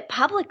say it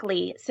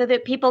publicly so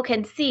that people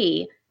can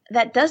see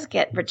that does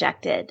get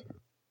rejected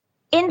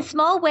in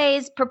small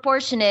ways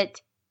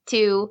proportionate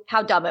to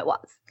how dumb it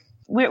was.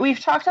 We've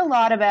talked a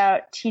lot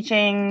about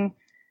teaching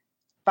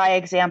by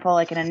example,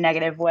 like in a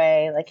negative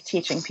way, like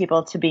teaching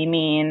people to be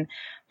mean.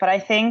 But I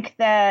think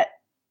that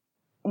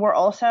we're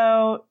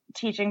also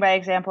teaching by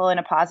example in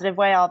a positive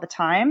way all the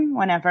time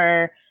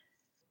whenever,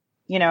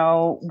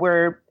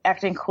 we're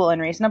acting cool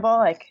and reasonable.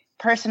 Like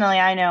personally,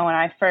 I know when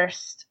I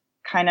first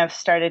kind of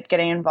started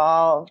getting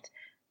involved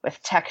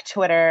with tech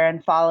Twitter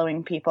and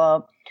following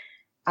people,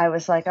 I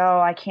was like, oh,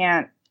 I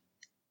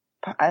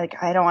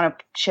don't want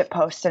to shit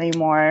post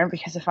anymore,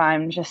 because if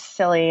I'm just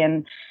silly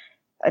and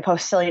I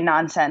post silly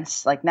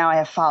nonsense, like now I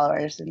have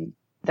followers and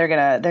they're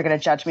gonna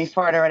judge me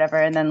for it or whatever.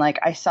 And then like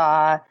I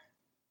saw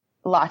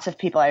lots of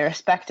people I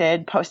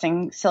respected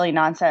posting silly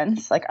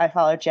nonsense. Like I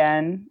follow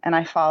Jen and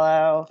I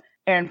follow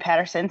Aaron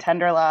Patterson,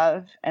 Tender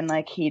Love, and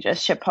like he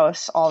just shit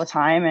posts all the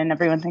time and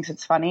everyone thinks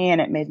it's funny, and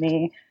it made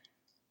me,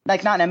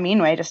 like, not in a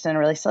mean way, just in a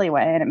really silly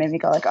way, and it made me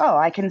go like, oh,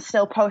 I can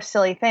still post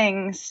silly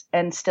things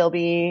and still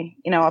be,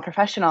 a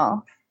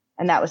professional.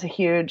 And that was a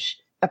huge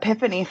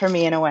epiphany for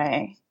me in a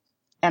way.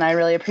 And I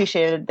really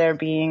appreciated there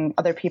being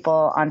other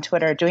people on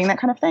Twitter doing that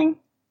kind of thing.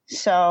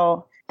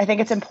 So I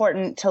think it's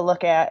important to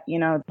look at,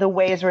 the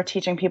ways we're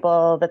teaching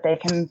people that they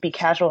can be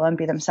casual and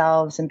be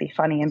themselves and be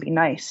funny and be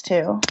nice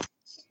too.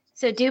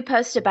 So do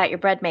post about your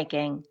bread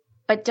making,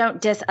 but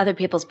don't diss other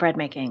people's bread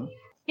making.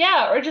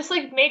 Yeah, or just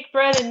like make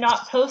bread and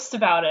not post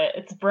about it.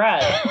 It's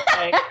bread.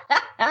 Like,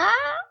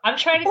 I'm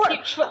trying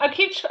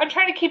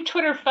to keep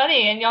Twitter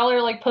funny, and y'all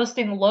are like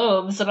posting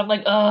loaves, and I'm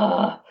like,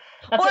 ugh.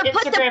 That's or what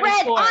put Instagram the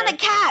bread is for. on a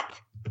cat.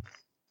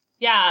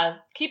 Yeah,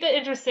 keep it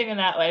interesting in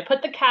that way.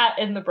 Put the cat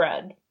in the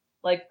bread,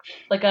 like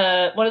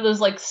one of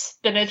those like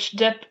spinach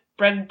dip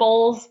bread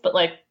bowls, but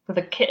like with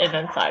a kitten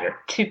inside or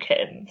two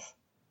kittens.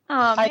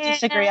 Oh, I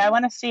disagree. I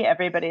want to see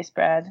everybody's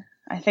bread.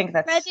 I think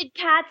that's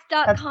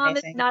breadedcats.com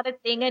is not a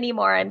thing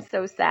anymore. I'm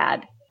so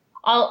sad.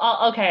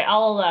 I'll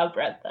allow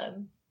bread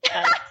then.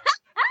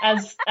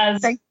 As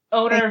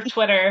owner of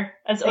Twitter,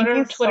 the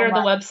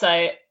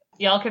website,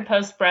 y'all can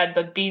post bread,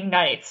 but be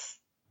nice.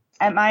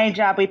 At my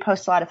job, we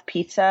post a lot of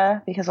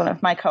pizza because one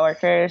of my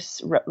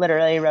coworkers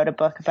literally wrote a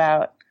book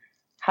about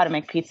how to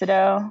make pizza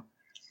dough.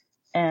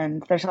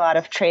 And there's a lot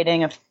of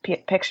trading of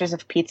pictures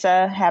of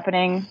pizza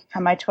happening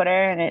on my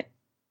Twitter, and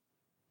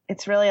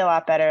it's really a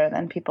lot better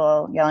than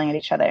people yelling at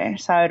each other.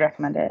 So I would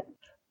recommend it.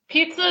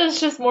 Pizza is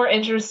just more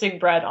interesting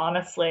bread,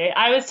 honestly.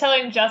 I was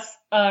telling Jess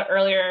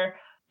earlier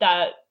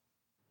that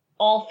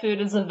all food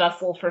is a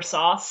vessel for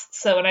sauce.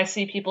 So when I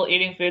see people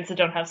eating foods that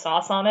don't have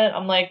sauce on it,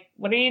 I'm like,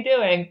 what are you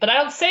doing? But I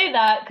don't say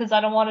that because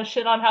I don't want to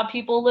shit on how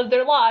people live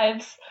their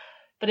lives.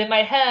 But in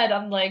my head,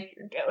 I'm like,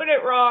 you're doing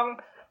it wrong.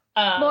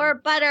 More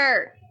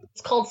butter.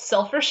 It's called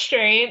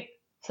self-restraint.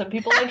 Some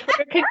people on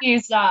Twitter could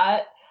use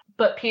that.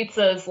 But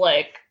pizza is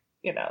like,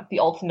 the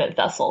ultimate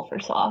vessel for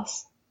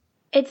sauce.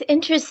 It's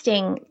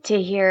interesting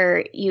to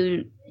hear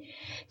you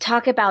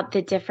talk about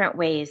the different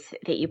ways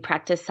that you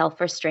practice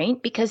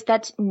self-restraint, because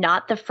that's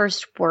not the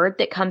first word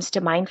that comes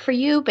to mind for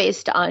you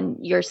based on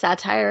your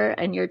satire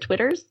and your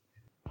Twitters.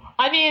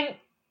 I mean,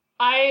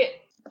 I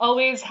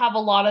always have a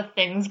lot of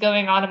things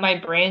going on in my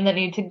brain that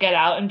need to get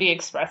out and be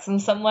expressed in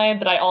some way,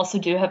 but I also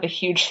do have a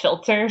huge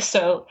filter,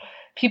 so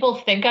people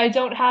think I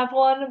don't have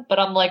one, but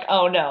I'm like,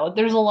 oh no,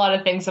 there's a lot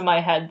of things in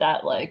my head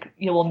that like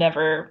you will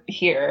never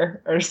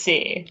hear or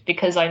see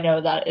because I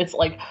know that it's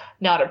like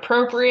not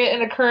appropriate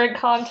in a current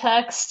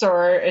context,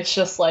 or it's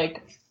just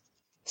like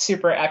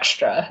super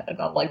extra,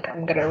 and I'm like,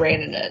 I'm gonna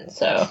rein it in.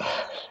 So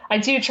I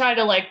do try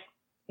to like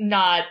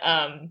not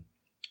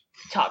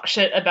talk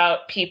shit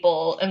about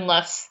people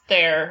unless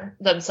they're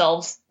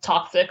themselves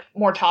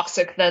more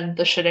toxic than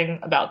the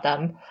shitting about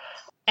them.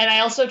 And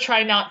I also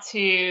try not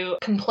to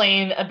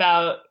complain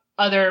about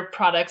other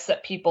products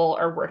that people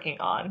are working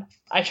on.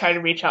 I try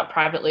to reach out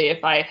privately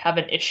if I have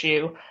an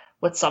issue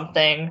with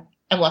something,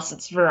 unless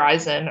it's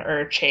Verizon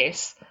or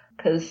Chase,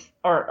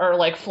 or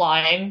like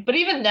flying. But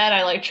even then,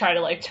 I like try to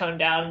like tone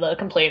down the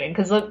complaining,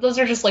 because those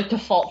are just like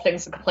default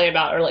things to complain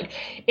about, or like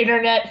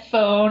internet,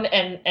 phone,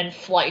 and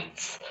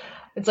flights.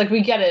 It's like,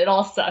 we get it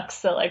all sucks.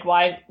 So like,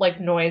 why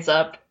like noise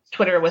up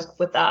Twitter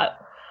with that?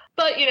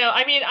 But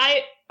I mean,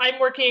 I'm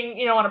working,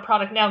 on a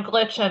product now,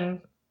 Glitch,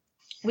 and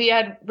we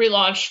had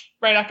relaunched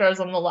right after I was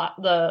on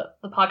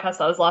the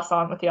podcast I was last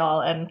on with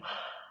y'all, and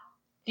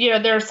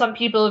there are some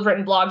people who've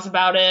written blogs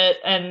about it,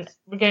 and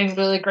we're getting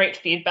really great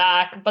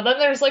feedback. But then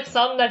there's like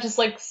some that just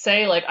like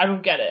say like, I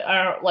don't get it,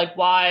 I don't like,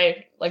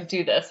 why like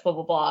do this, blah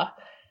blah blah.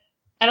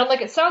 And I'm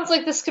like, it sounds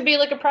like this could be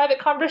like a private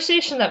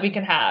conversation that we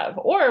can have,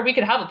 or we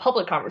could have a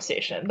public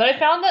conversation. But I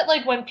found that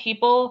like when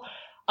people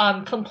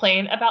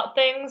complain about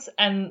things,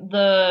 and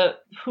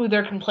who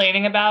they're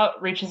complaining about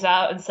reaches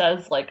out and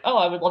says like, oh,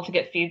 I would love to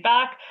get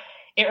feedback,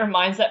 it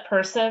reminds that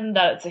person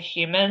that it's a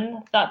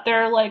human that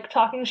they're like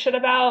talking shit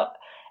about,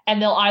 and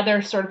they'll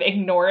either sort of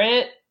ignore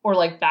it or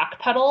like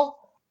backpedal.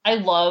 I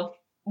love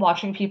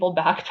watching people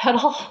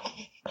backpedal.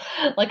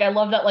 Like, I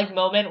love that like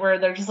moment where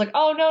they're just like,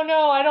 oh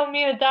no, I don't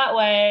mean it that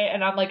way.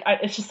 And I'm like,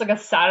 it's just like a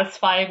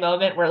satisfying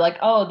moment where like,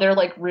 oh, they're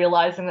like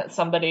realizing that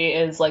somebody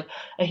is like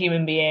a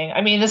human being.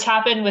 I mean, this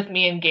happened with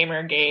me in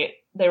Gamergate.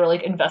 They were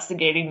like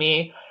investigating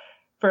me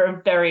for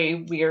a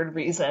very weird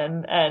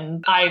reason,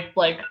 and I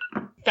like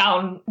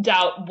found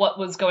out what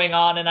was going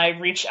on, and I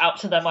reached out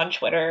to them on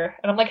Twitter,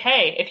 and I'm like,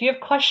 hey, if you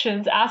have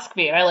questions, ask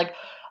me. And I like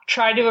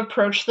try to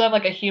approach them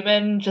like a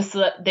human, just so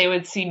that they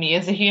would see me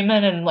as a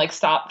human and like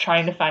stop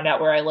trying to find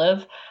out where I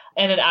live.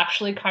 And it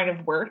actually kind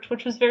of worked,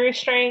 which was very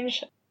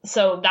strange.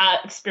 So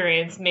that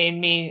experience made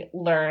me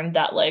learn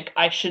that like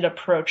I should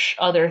approach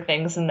other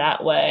things in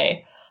that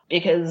way,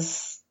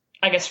 because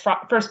I guess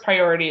first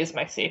priority is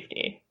my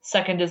safety.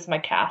 Second is my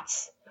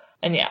cats.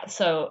 And yeah,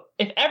 so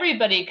if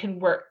everybody can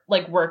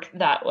work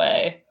that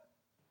way,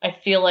 I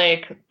feel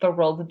like the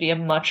world would be a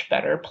much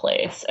better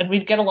place, and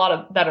we'd get a lot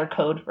of better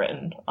code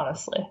written,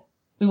 honestly.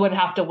 We wouldn't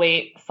have to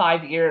wait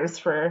 5 years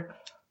for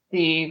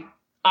the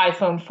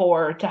iPhone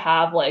 4 to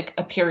have like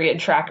a period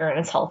tracker in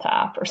its health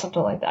app or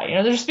something like that.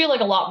 There'd just be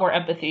like a lot more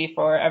empathy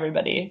for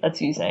everybody that's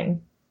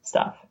using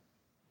stuff.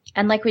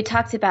 And like we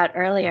talked about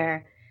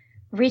earlier,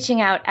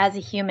 reaching out as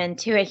a human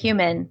to a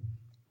human,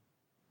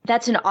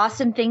 That's an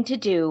awesome thing to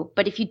do.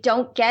 But if you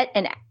don't get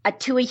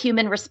a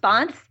human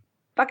response,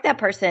 fuck that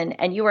person.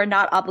 And you are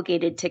not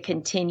obligated to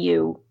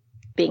continue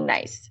being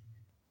nice.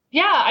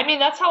 Yeah, I mean,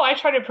 that's how I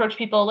try to approach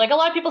people. Like, a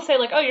lot of people say,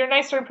 like, oh, you're a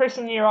nicer in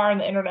person than you are on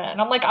the internet. And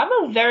I'm like, I'm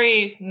a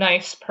very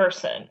nice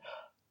person.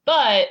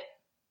 But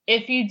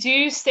if you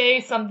do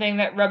say something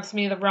that rubs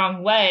me the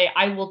wrong way,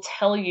 I will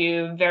tell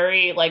you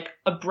very, like,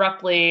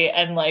 abruptly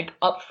and, like,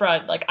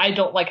 upfront, like, I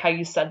don't like how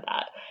you said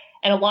that.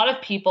 And a lot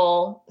of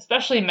people,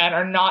 especially men,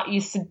 are not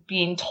used to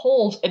being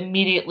told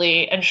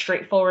immediately and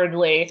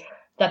straightforwardly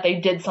that they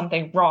did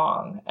something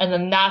wrong. And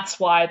then that's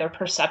why their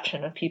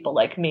perception of people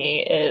like me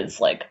is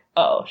like,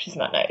 oh, she's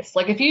not nice.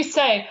 Like, if you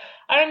say,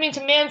 I don't mean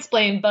to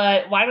mansplain,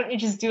 but why don't you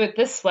just do it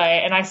this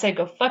way? And I say,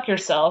 go fuck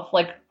yourself.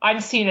 Like, I'm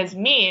seen as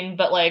mean,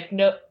 but like,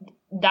 no,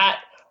 that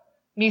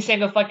me saying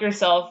go fuck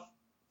yourself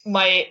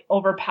might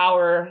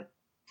overpower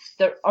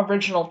the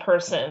original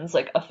person's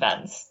like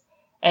offense.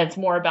 And it's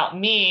more about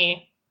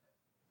me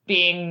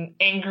being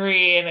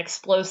angry and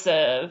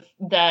explosive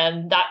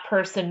than that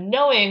person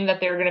knowing that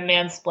they're going to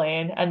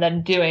mansplain and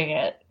then doing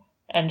it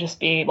and just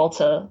being able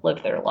to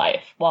live their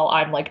life while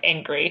I'm like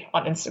angry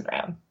on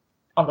Instagram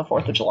on the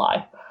 4th of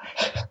July.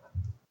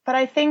 But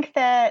I think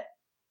that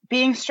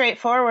being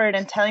straightforward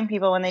and telling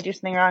people when they do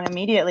something wrong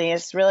immediately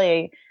is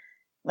really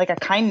like a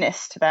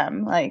kindness to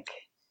them. Like,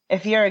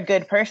 if you're a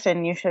good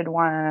person, you should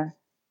want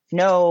to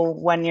know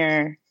when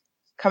you're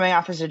coming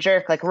off as a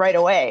jerk, like right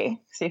away,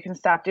 so you can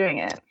stop doing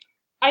it.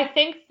 I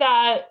think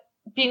that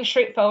being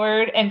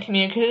straightforward and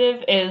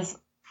communicative is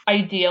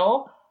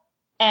ideal.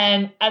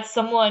 And as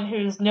someone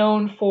who's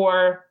known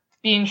for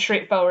being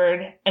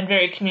straightforward and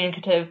very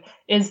communicative,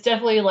 is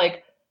definitely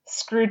like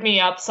screwed me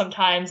up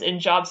sometimes in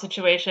job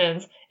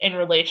situations, in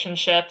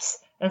relationships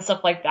and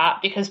stuff like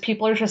that, because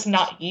people are just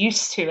not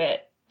used to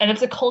it. And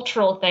it's a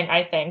cultural thing,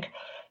 I think,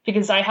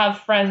 because I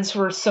have friends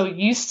who are so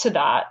used to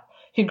that,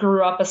 who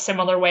grew up a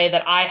similar way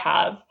that I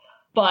have.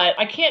 But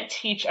I can't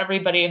teach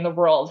everybody in the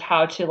world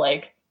how to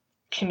like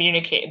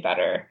communicate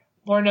better.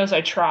 Lord knows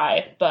I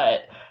try,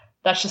 but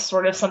that's just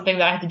sort of something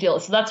that I have to deal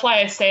with. So that's why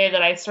I say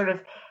that I sort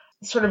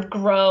of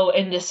grow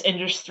in this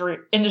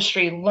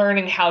industry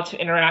learning how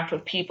to interact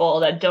with people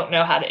that don't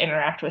know how to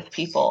interact with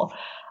people.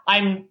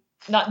 I'm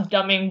not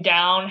dumbing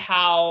down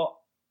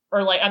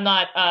I'm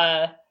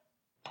not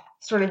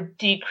sort of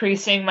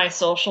decreasing my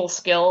social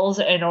skills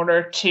in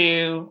order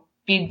to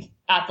be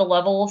at the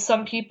level of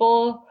some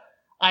people.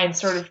 I'm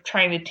sort of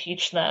trying to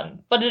teach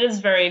them, but it is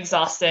very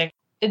exhausting.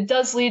 It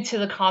does lead to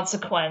the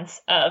consequence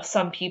of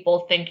some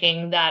people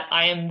thinking that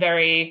I am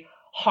very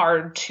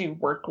hard to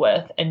work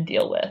with and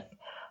deal with.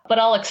 But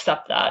I'll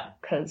accept that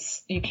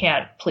because you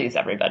can't please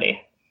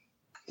everybody.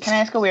 Can I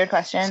ask a weird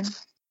question?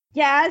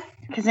 Yes.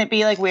 Can it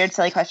be like weird,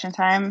 silly question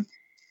time?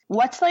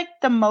 What's like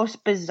the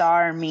most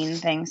bizarre, mean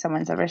thing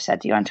someone's ever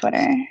said to you on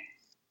Twitter?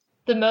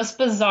 The most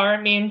bizarre,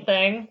 mean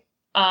thing?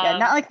 Yeah,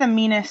 not like the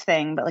meanest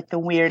thing, but like the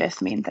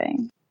weirdest, mean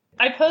thing.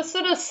 I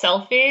posted a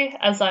selfie,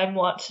 as I'm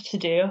wont to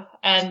do,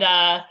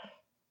 and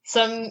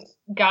some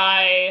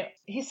guy,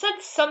 he said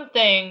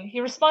something,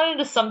 he responded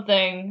to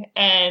something,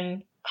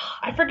 and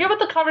I forget what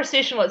the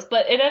conversation was,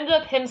 but it ended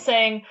up him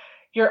saying,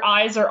 your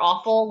eyes are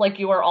awful, like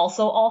you are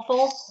also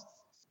awful.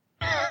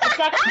 It's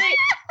actually,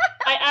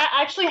 I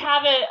actually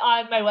have it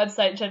on my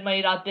website,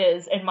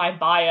 jenmoney.biz, in my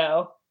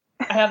bio.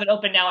 I have it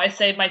open now. I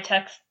say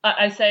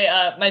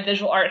my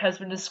visual art has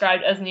been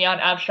described as neon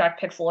abstract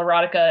pixel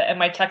erotica, and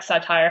my text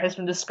satire has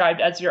been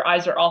described as your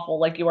eyes are awful,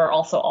 like you are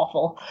also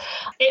awful.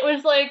 It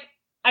was like,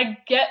 I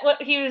get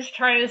what he was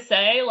trying to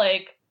say,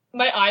 like,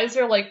 my eyes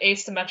are like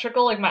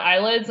asymmetrical, like my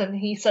eyelids, and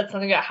he said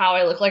something about how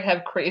I look like I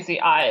have crazy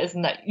eyes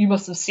and that you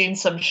must have seen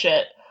some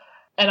shit.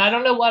 And I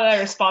don't know what I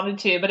responded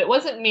to, but it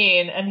wasn't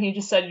mean. And he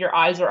just said, your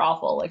eyes are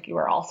awful, like you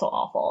are also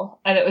awful.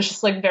 And it was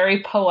just like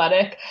very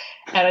poetic.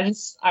 And I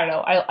don't know,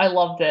 I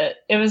loved it.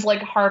 It was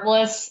like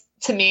harmless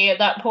to me at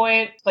that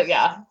point. But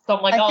yeah, so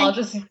I'm like, I'll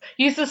just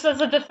use this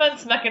as a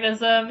defense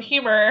mechanism,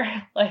 humor,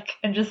 like,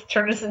 and just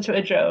turn this into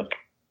a joke.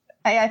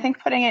 I think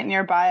putting it in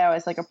your bio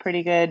is like a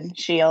pretty good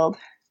shield.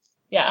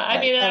 Yeah, I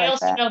mean, I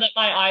also know that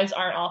my eyes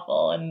aren't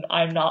awful and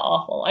I'm not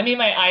awful. I mean,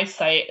 my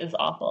eyesight is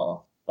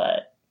awful,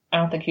 but I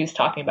don't think he was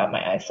talking about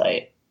my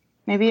eyesight.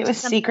 Maybe it was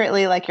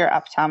secretly like your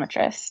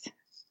optometrist.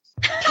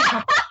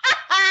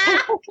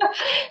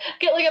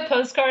 Get like a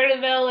postcard in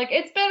the mail, like,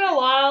 it's been a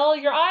while,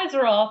 your eyes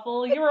are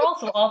awful, you were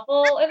also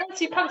awful, unless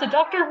you come to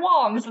Dr.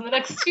 Wong's in the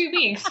next 2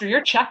 weeks for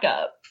your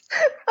checkup.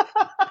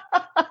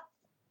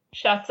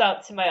 Shouts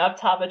out to my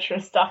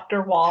optometrist,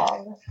 Dr.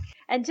 Wong.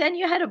 And Jen,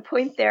 you had a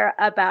point there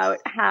about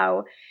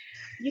how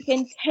you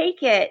can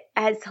take it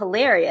as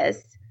hilarious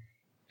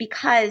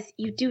because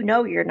you do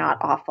know you're not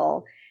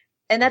awful.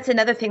 And that's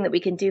another thing that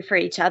we can do for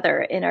each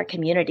other in our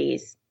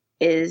communities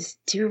is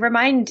to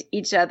remind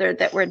each other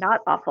that we're not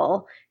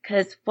awful,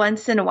 because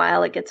once in a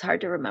while it gets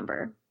hard to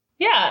remember.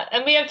 Yeah,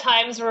 and we have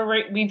times where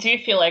we do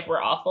feel like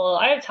we're awful.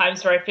 I have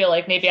times where I feel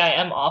like maybe I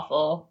am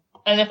awful.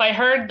 And if I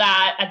heard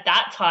that at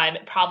that time,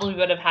 it probably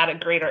would have had a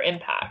greater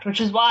impact,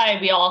 which is why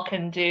we all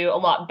can do a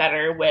lot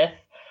better with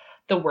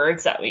the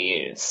words that we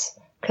use.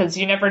 because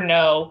you never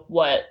know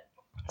what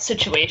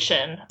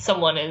situation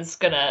someone is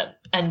going to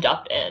end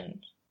up in,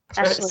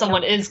 or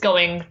someone is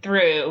going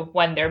through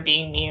when they're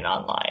being mean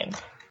online.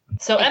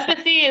 So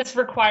empathy is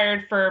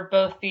required for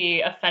both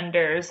the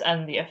offenders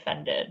and the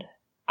offended,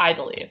 I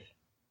believe.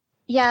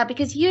 Yeah,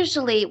 because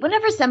usually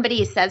whenever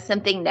somebody says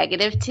something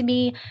negative to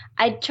me,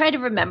 I try to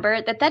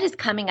remember that that is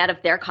coming out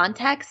of their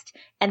context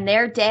and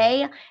their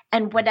day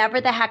and whatever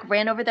the heck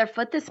ran over their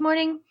foot this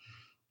morning.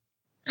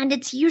 And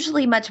it's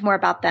usually much more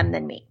about them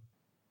than me.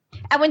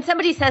 And when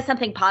somebody says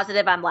something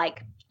positive, I'm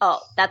like, oh,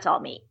 that's all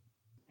me.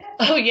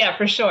 Oh, yeah,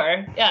 for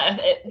sure. Yeah,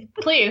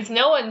 please,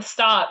 no one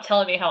stop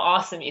telling me how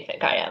awesome you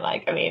think I am.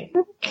 Like, I mean,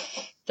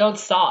 don't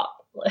stop.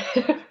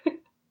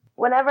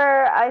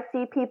 Whenever I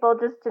see people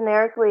just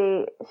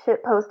generically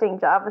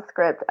shitposting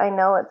JavaScript, I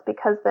know it's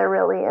because they're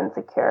really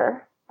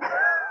insecure.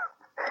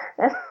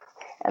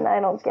 And I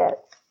don't get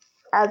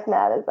as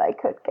mad as I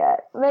could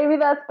get. Maybe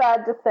that's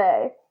bad to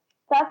say.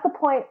 That's the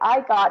point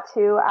I got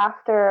to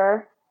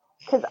after,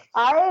 because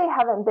I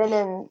haven't been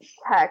in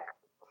tech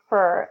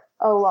for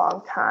a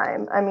long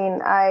time. I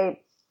mean, I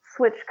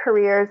switched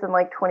careers in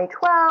like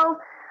 2012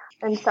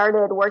 and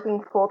started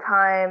working full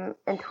time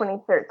in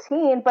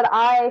 2013, but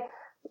I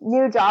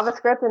knew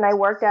JavaScript and I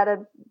worked at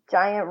a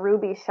giant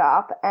Ruby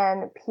shop,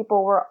 and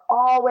people were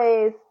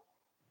always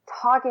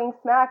talking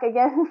smack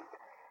against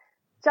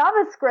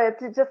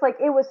JavaScript. It's just like,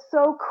 it was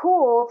so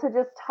cool to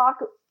just talk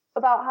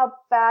about how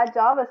bad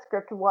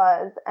JavaScript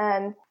was.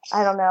 And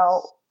I don't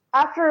know,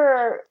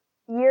 after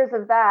years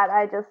of that,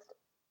 I just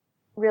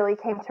really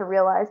came to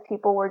realize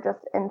people were just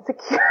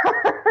insecure.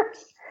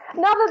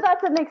 Not that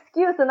that's an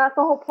excuse, and that's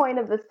the whole point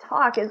of this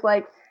talk, is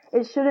like,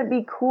 it shouldn't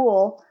be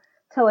cool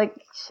to like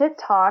shit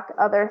talk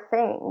other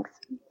things.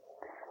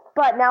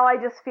 But now I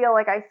just feel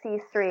like I see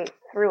straight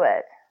through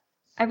it.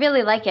 I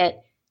really like it.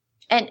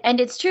 And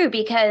it's true,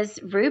 because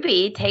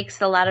Ruby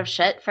takes a lot of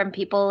shit from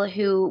people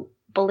who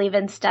believe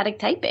in static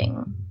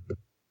typing.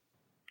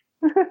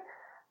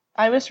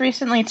 I was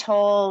recently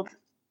told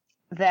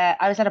that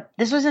I was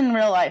this was in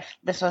real life.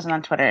 This wasn't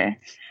on Twitter,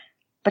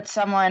 but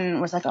someone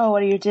was like, "Oh,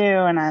 what do you do?"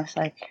 And I was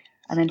like,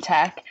 "I'm in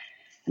tech."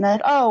 And they're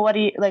like, "Oh, what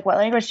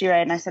language do you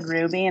write?" And I said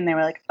Ruby, and they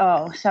were like,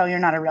 "Oh, so you're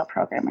not a real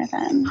programmer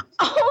then?"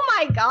 Oh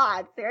my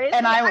God, seriously?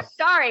 And I'm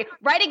sorry.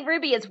 Writing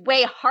Ruby is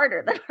way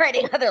harder than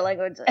writing other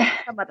languages.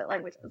 Some other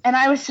languages. And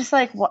I was just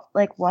like, "What?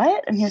 Like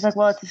what?" And he was like,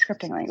 "Well, it's a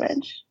scripting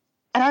language."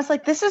 And I was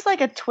like, "This is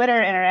like a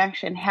Twitter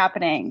interaction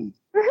happening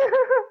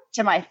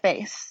to my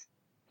face."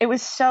 It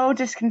was so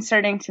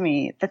disconcerting to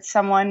me that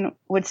someone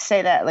would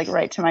say that like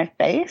right to my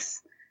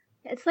face.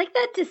 It's like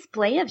that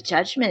display of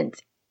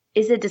judgment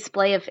is a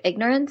display of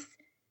ignorance.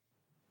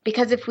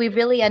 Because if we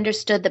really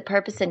understood the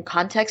purpose and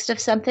context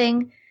of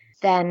something,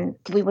 then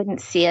we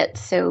wouldn't see it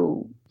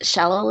so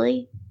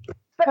shallowly.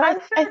 But I'm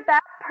sure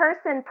that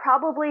person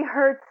probably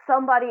heard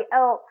somebody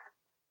else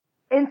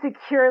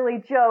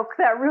insecurely joke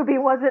that Ruby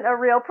wasn't a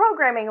real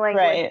programming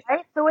language,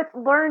 right? So it's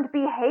learned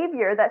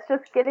behavior that's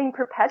just getting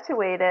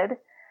perpetuated.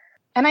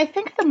 And I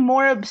think the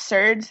more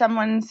absurd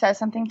someone says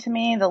something to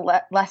me, the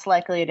less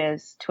likely it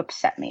is to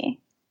upset me.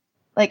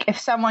 Like if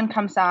someone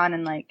comes on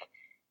and like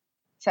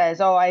says,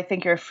 "Oh, I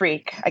think you're a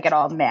freak," I get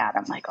all mad.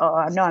 I'm like,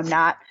 "Oh, no, I'm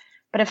not."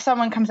 But if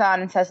someone comes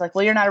on and says like,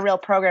 "Well, you're not a real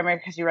programmer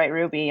because you write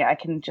Ruby," I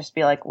can just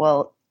be like,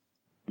 "Well,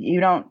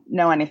 you don't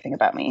know anything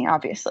about me,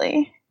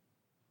 obviously."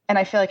 And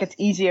I feel like it's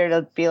easier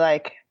to be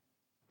like,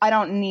 I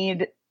don't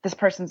need this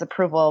person's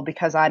approval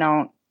because I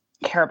don't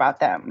care about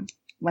them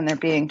when they're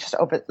being just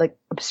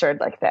absurd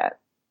like that.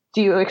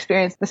 Do you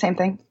experience the same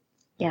thing?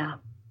 Yeah.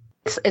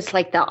 It's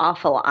like the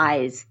awful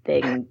eyes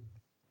thing.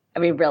 I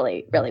mean,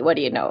 really, what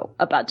do you know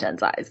about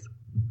Jen's eyes?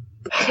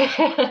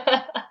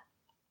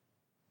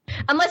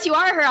 Unless you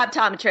are her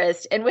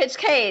optometrist, in which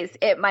case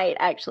it might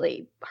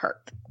actually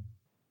hurt.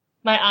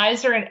 My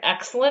eyes are in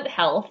excellent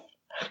health.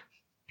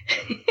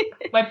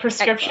 My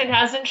prescription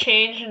hasn't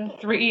changed in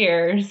 3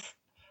 years.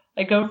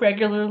 I go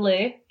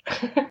regularly.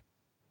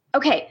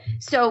 Okay,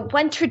 so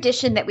one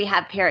tradition that we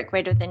have here at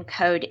Greater Than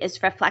Code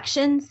is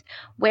reflections,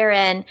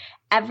 wherein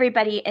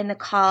everybody in the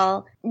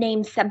call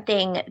names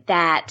something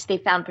that they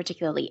found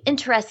particularly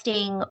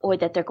interesting or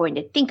that they're going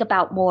to think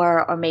about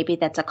more, or maybe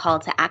that's a call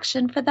to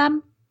action for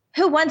them.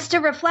 Who wants to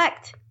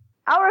reflect?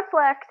 I'll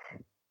reflect.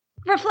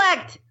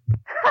 Reflect!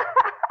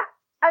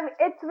 I mean,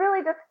 it's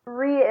really just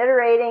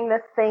reiterating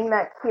this thing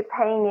that keeps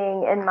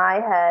hanging in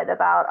my head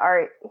about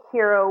our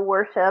hero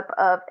worship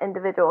of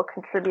individual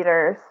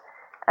contributors,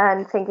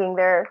 and thinking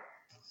their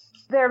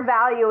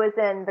value is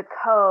in the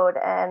code.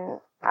 And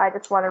I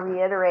just want to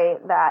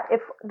reiterate that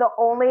if the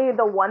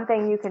one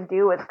thing you can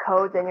do is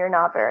code, then you're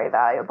not very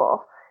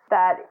valuable.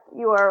 That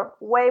you are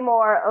way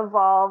more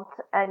evolved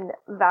and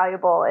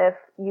valuable if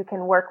you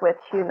can work with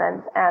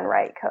humans and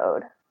write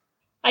code.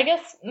 I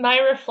guess my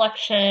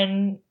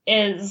reflection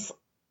is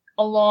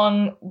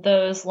along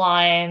those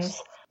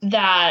lines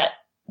that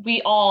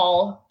we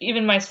all,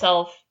 even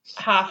myself,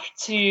 have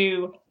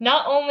to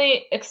not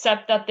only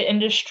accept that the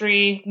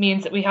industry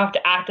means that we have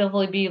to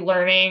actively be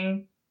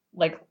learning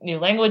like new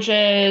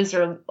languages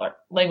or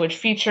language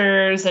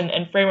features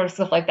and frameworks,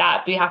 stuff like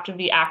that. We have to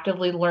be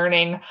actively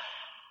learning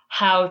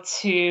how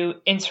to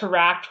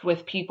interact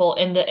with people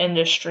in the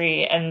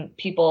industry and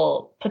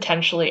people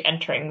potentially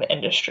entering the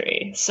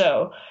industry.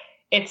 So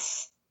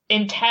it's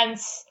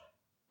intense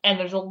and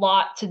there's a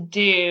lot to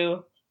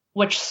do,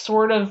 which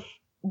sort of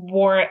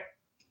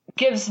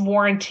gives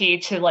warranty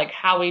to like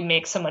how we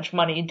make so much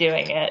money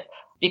doing it,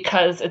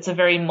 because it's a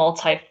very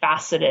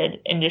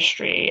multifaceted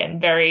industry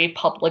and very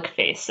public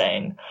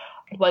facing,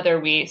 whether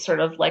we sort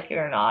of like it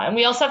or not. And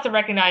we also have to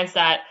recognize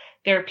that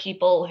there are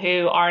people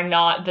who are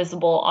not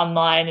visible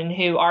online and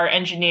who are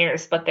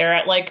engineers, but they're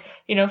at like,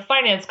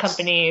 finance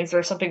companies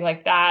or something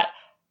like that.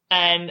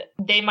 And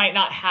they might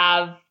not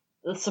have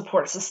the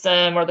support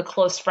system or the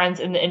close friends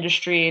in the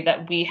industry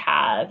that we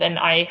have. And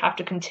I have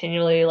to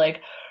continually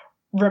like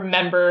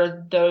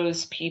remember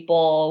those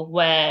people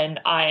when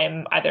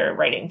I'm either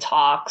writing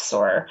talks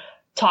or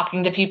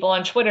talking to people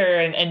on Twitter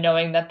and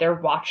knowing that they're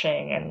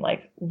watching and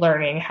like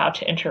learning how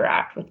to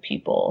interact with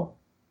people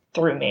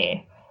through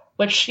me,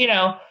 which,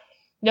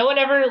 no one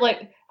ever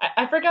like,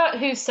 I forgot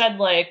who said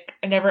like,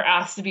 I never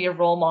asked to be a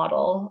role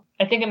model.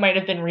 I think it might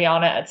have been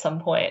Rihanna at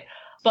some point.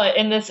 But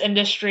in this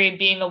industry,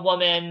 being a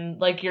woman,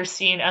 like you're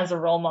seen as a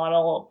role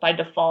model by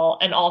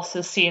default and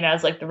also seen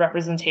as like the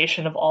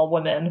representation of all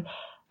women.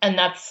 And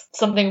that's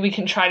something we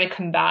can try to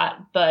combat,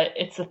 but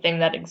it's a thing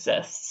that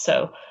exists.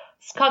 So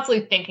it's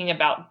constantly thinking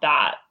about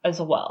that as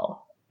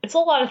well. It's a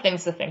lot of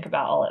things to think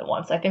about all at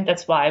once. I think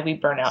that's why we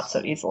burn out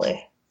so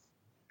easily.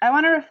 I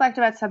want to reflect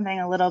about something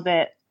a little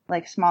bit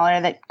like smaller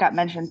that got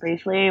mentioned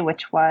briefly,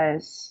 which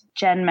was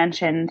Jen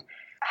mentioned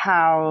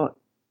how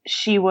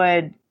she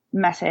would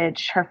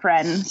message her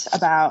friends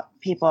about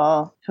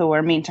people who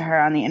were mean to her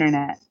on the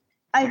internet.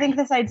 I think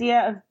this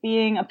idea of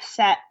being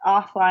upset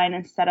offline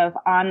instead of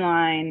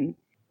online,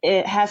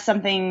 it has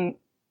something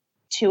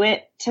to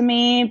it to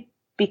me,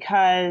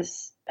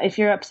 because if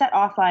you're upset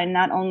offline,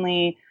 not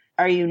only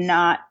are you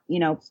not,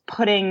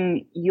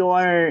 putting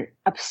your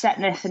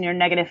upsetness and your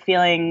negative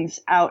feelings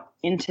out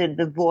into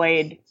the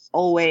void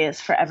always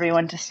for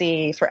everyone to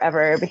see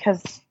forever,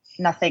 because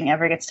nothing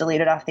ever gets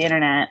deleted off the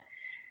internet.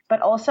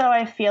 But also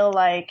I feel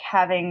like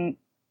having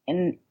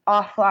an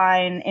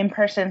offline,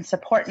 in-person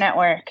support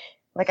network,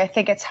 like I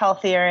think it's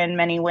healthier in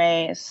many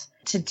ways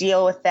to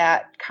deal with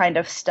that kind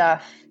of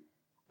stuff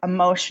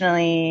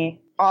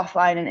emotionally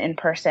offline and in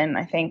person.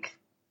 I think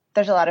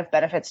there's a lot of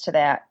benefits to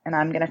that, and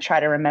I'm going to try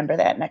to remember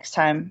that next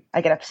time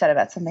I get upset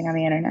about something on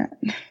the internet.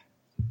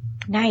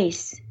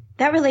 Nice.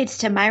 That relates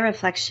to my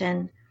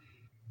reflection.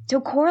 So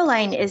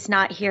Coraline is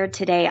not here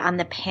today on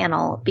the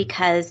panel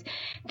because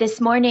this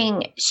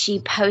morning she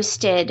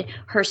posted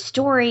her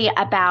story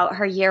about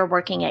her year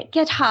working at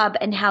GitHub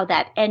and how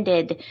that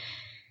ended.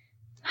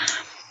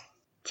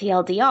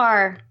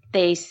 TLDR,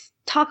 they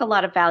talk a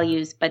lot of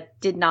values but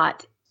did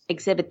not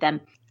exhibit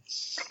them.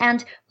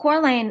 And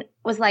Coraline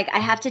was like, I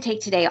have to take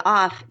today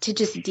off to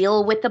just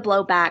deal with the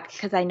blowback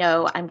because I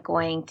know I'm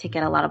going to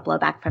get a lot of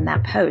blowback from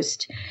that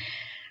post.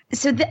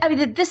 So,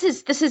 this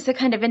is the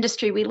kind of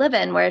industry we live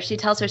in where if she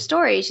tells her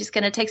story, she's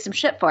going to take some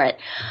shit for it.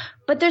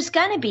 But there's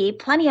going to be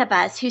plenty of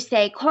us who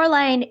say,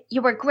 Coraline,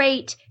 you were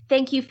great.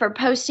 Thank you for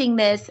posting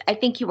this. I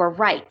think you were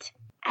right.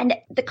 And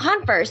the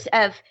converse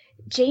of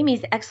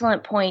Jamie's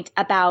excellent point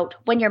about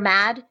when you're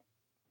mad,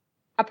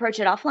 approach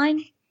it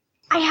offline.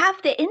 I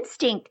have the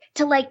instinct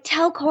to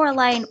tell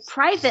Coraline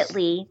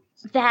privately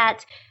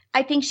that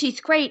I think she's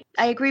great.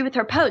 I agree with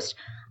her post.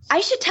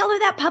 I should tell her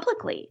that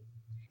publicly.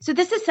 So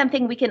this is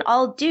something we can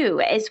all do,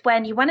 is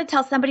when you want to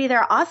tell somebody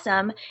they're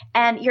awesome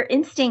and your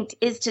instinct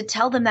is to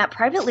tell them that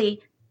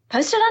privately,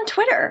 post it on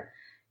Twitter.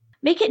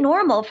 Make it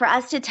normal for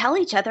us to tell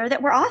each other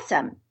that we're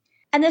awesome.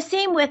 And the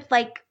same with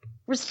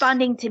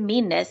responding to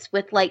meanness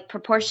with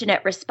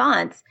proportionate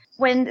response.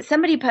 When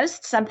somebody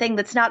posts something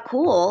that's not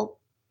cool,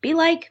 be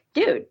like,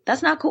 dude,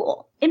 that's not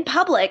cool in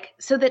public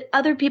so that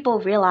other people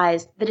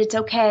realize that it's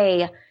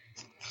okay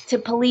to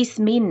police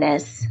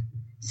meanness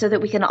so that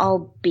we can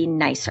all be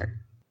nicer.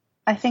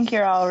 I think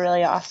you're all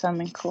really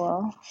awesome and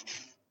cool.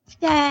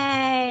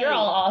 Yay! You're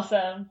all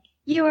awesome.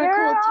 You are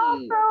cool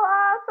too. You're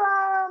also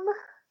awesome.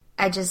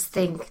 I just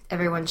think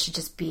everyone should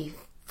just be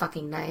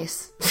fucking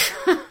nice.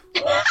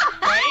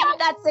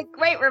 That's a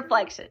great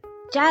reflection.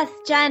 Jess,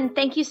 Jen,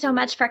 thank you so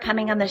much for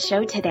coming on the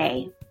show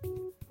today.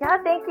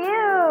 Yeah, thank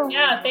you.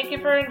 Yeah, thank you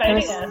for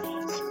inviting us.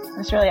 It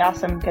was really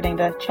awesome getting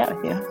to chat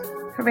with you.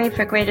 Hooray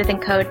for Greater Than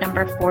Code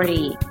number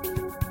 40.